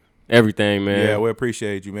it, everything, man. Yeah, we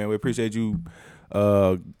appreciate you, man. We appreciate you.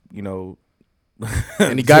 You know,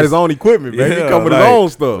 And he got his own equipment, man. He come with his like, own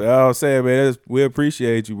stuff. That's what I'm saying, man. We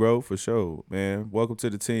appreciate you, bro, for sure, man. Welcome to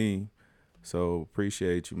the team. So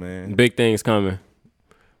appreciate you, man. Big things coming.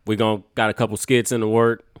 We got a couple skits in the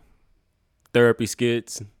work, therapy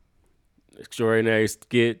skits, extraordinary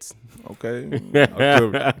skits. Okay.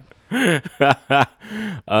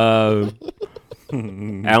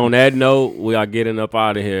 And on that note, we are getting up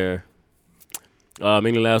out of here.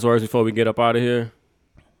 Any last words before we get up out of here?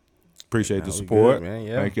 Appreciate the we support, good, man.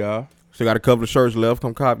 Yeah. Thank y'all. Still got a couple of shirts left.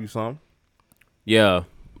 Come cop you some. Yeah.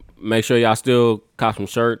 Make sure y'all still cop some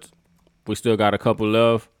shirts. We still got a couple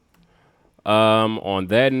left. On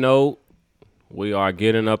that note, we are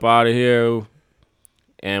getting up out of here.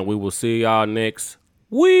 And we will see y'all next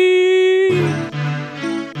week.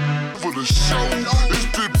 For the show, it's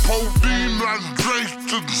the Podine, not Drake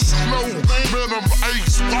to the snow. Man, I'm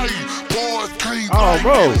ice white, boy, can't Oh,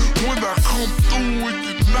 bro. When I come through with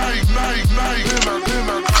the night, then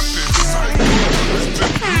I got this sight. It's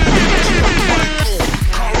the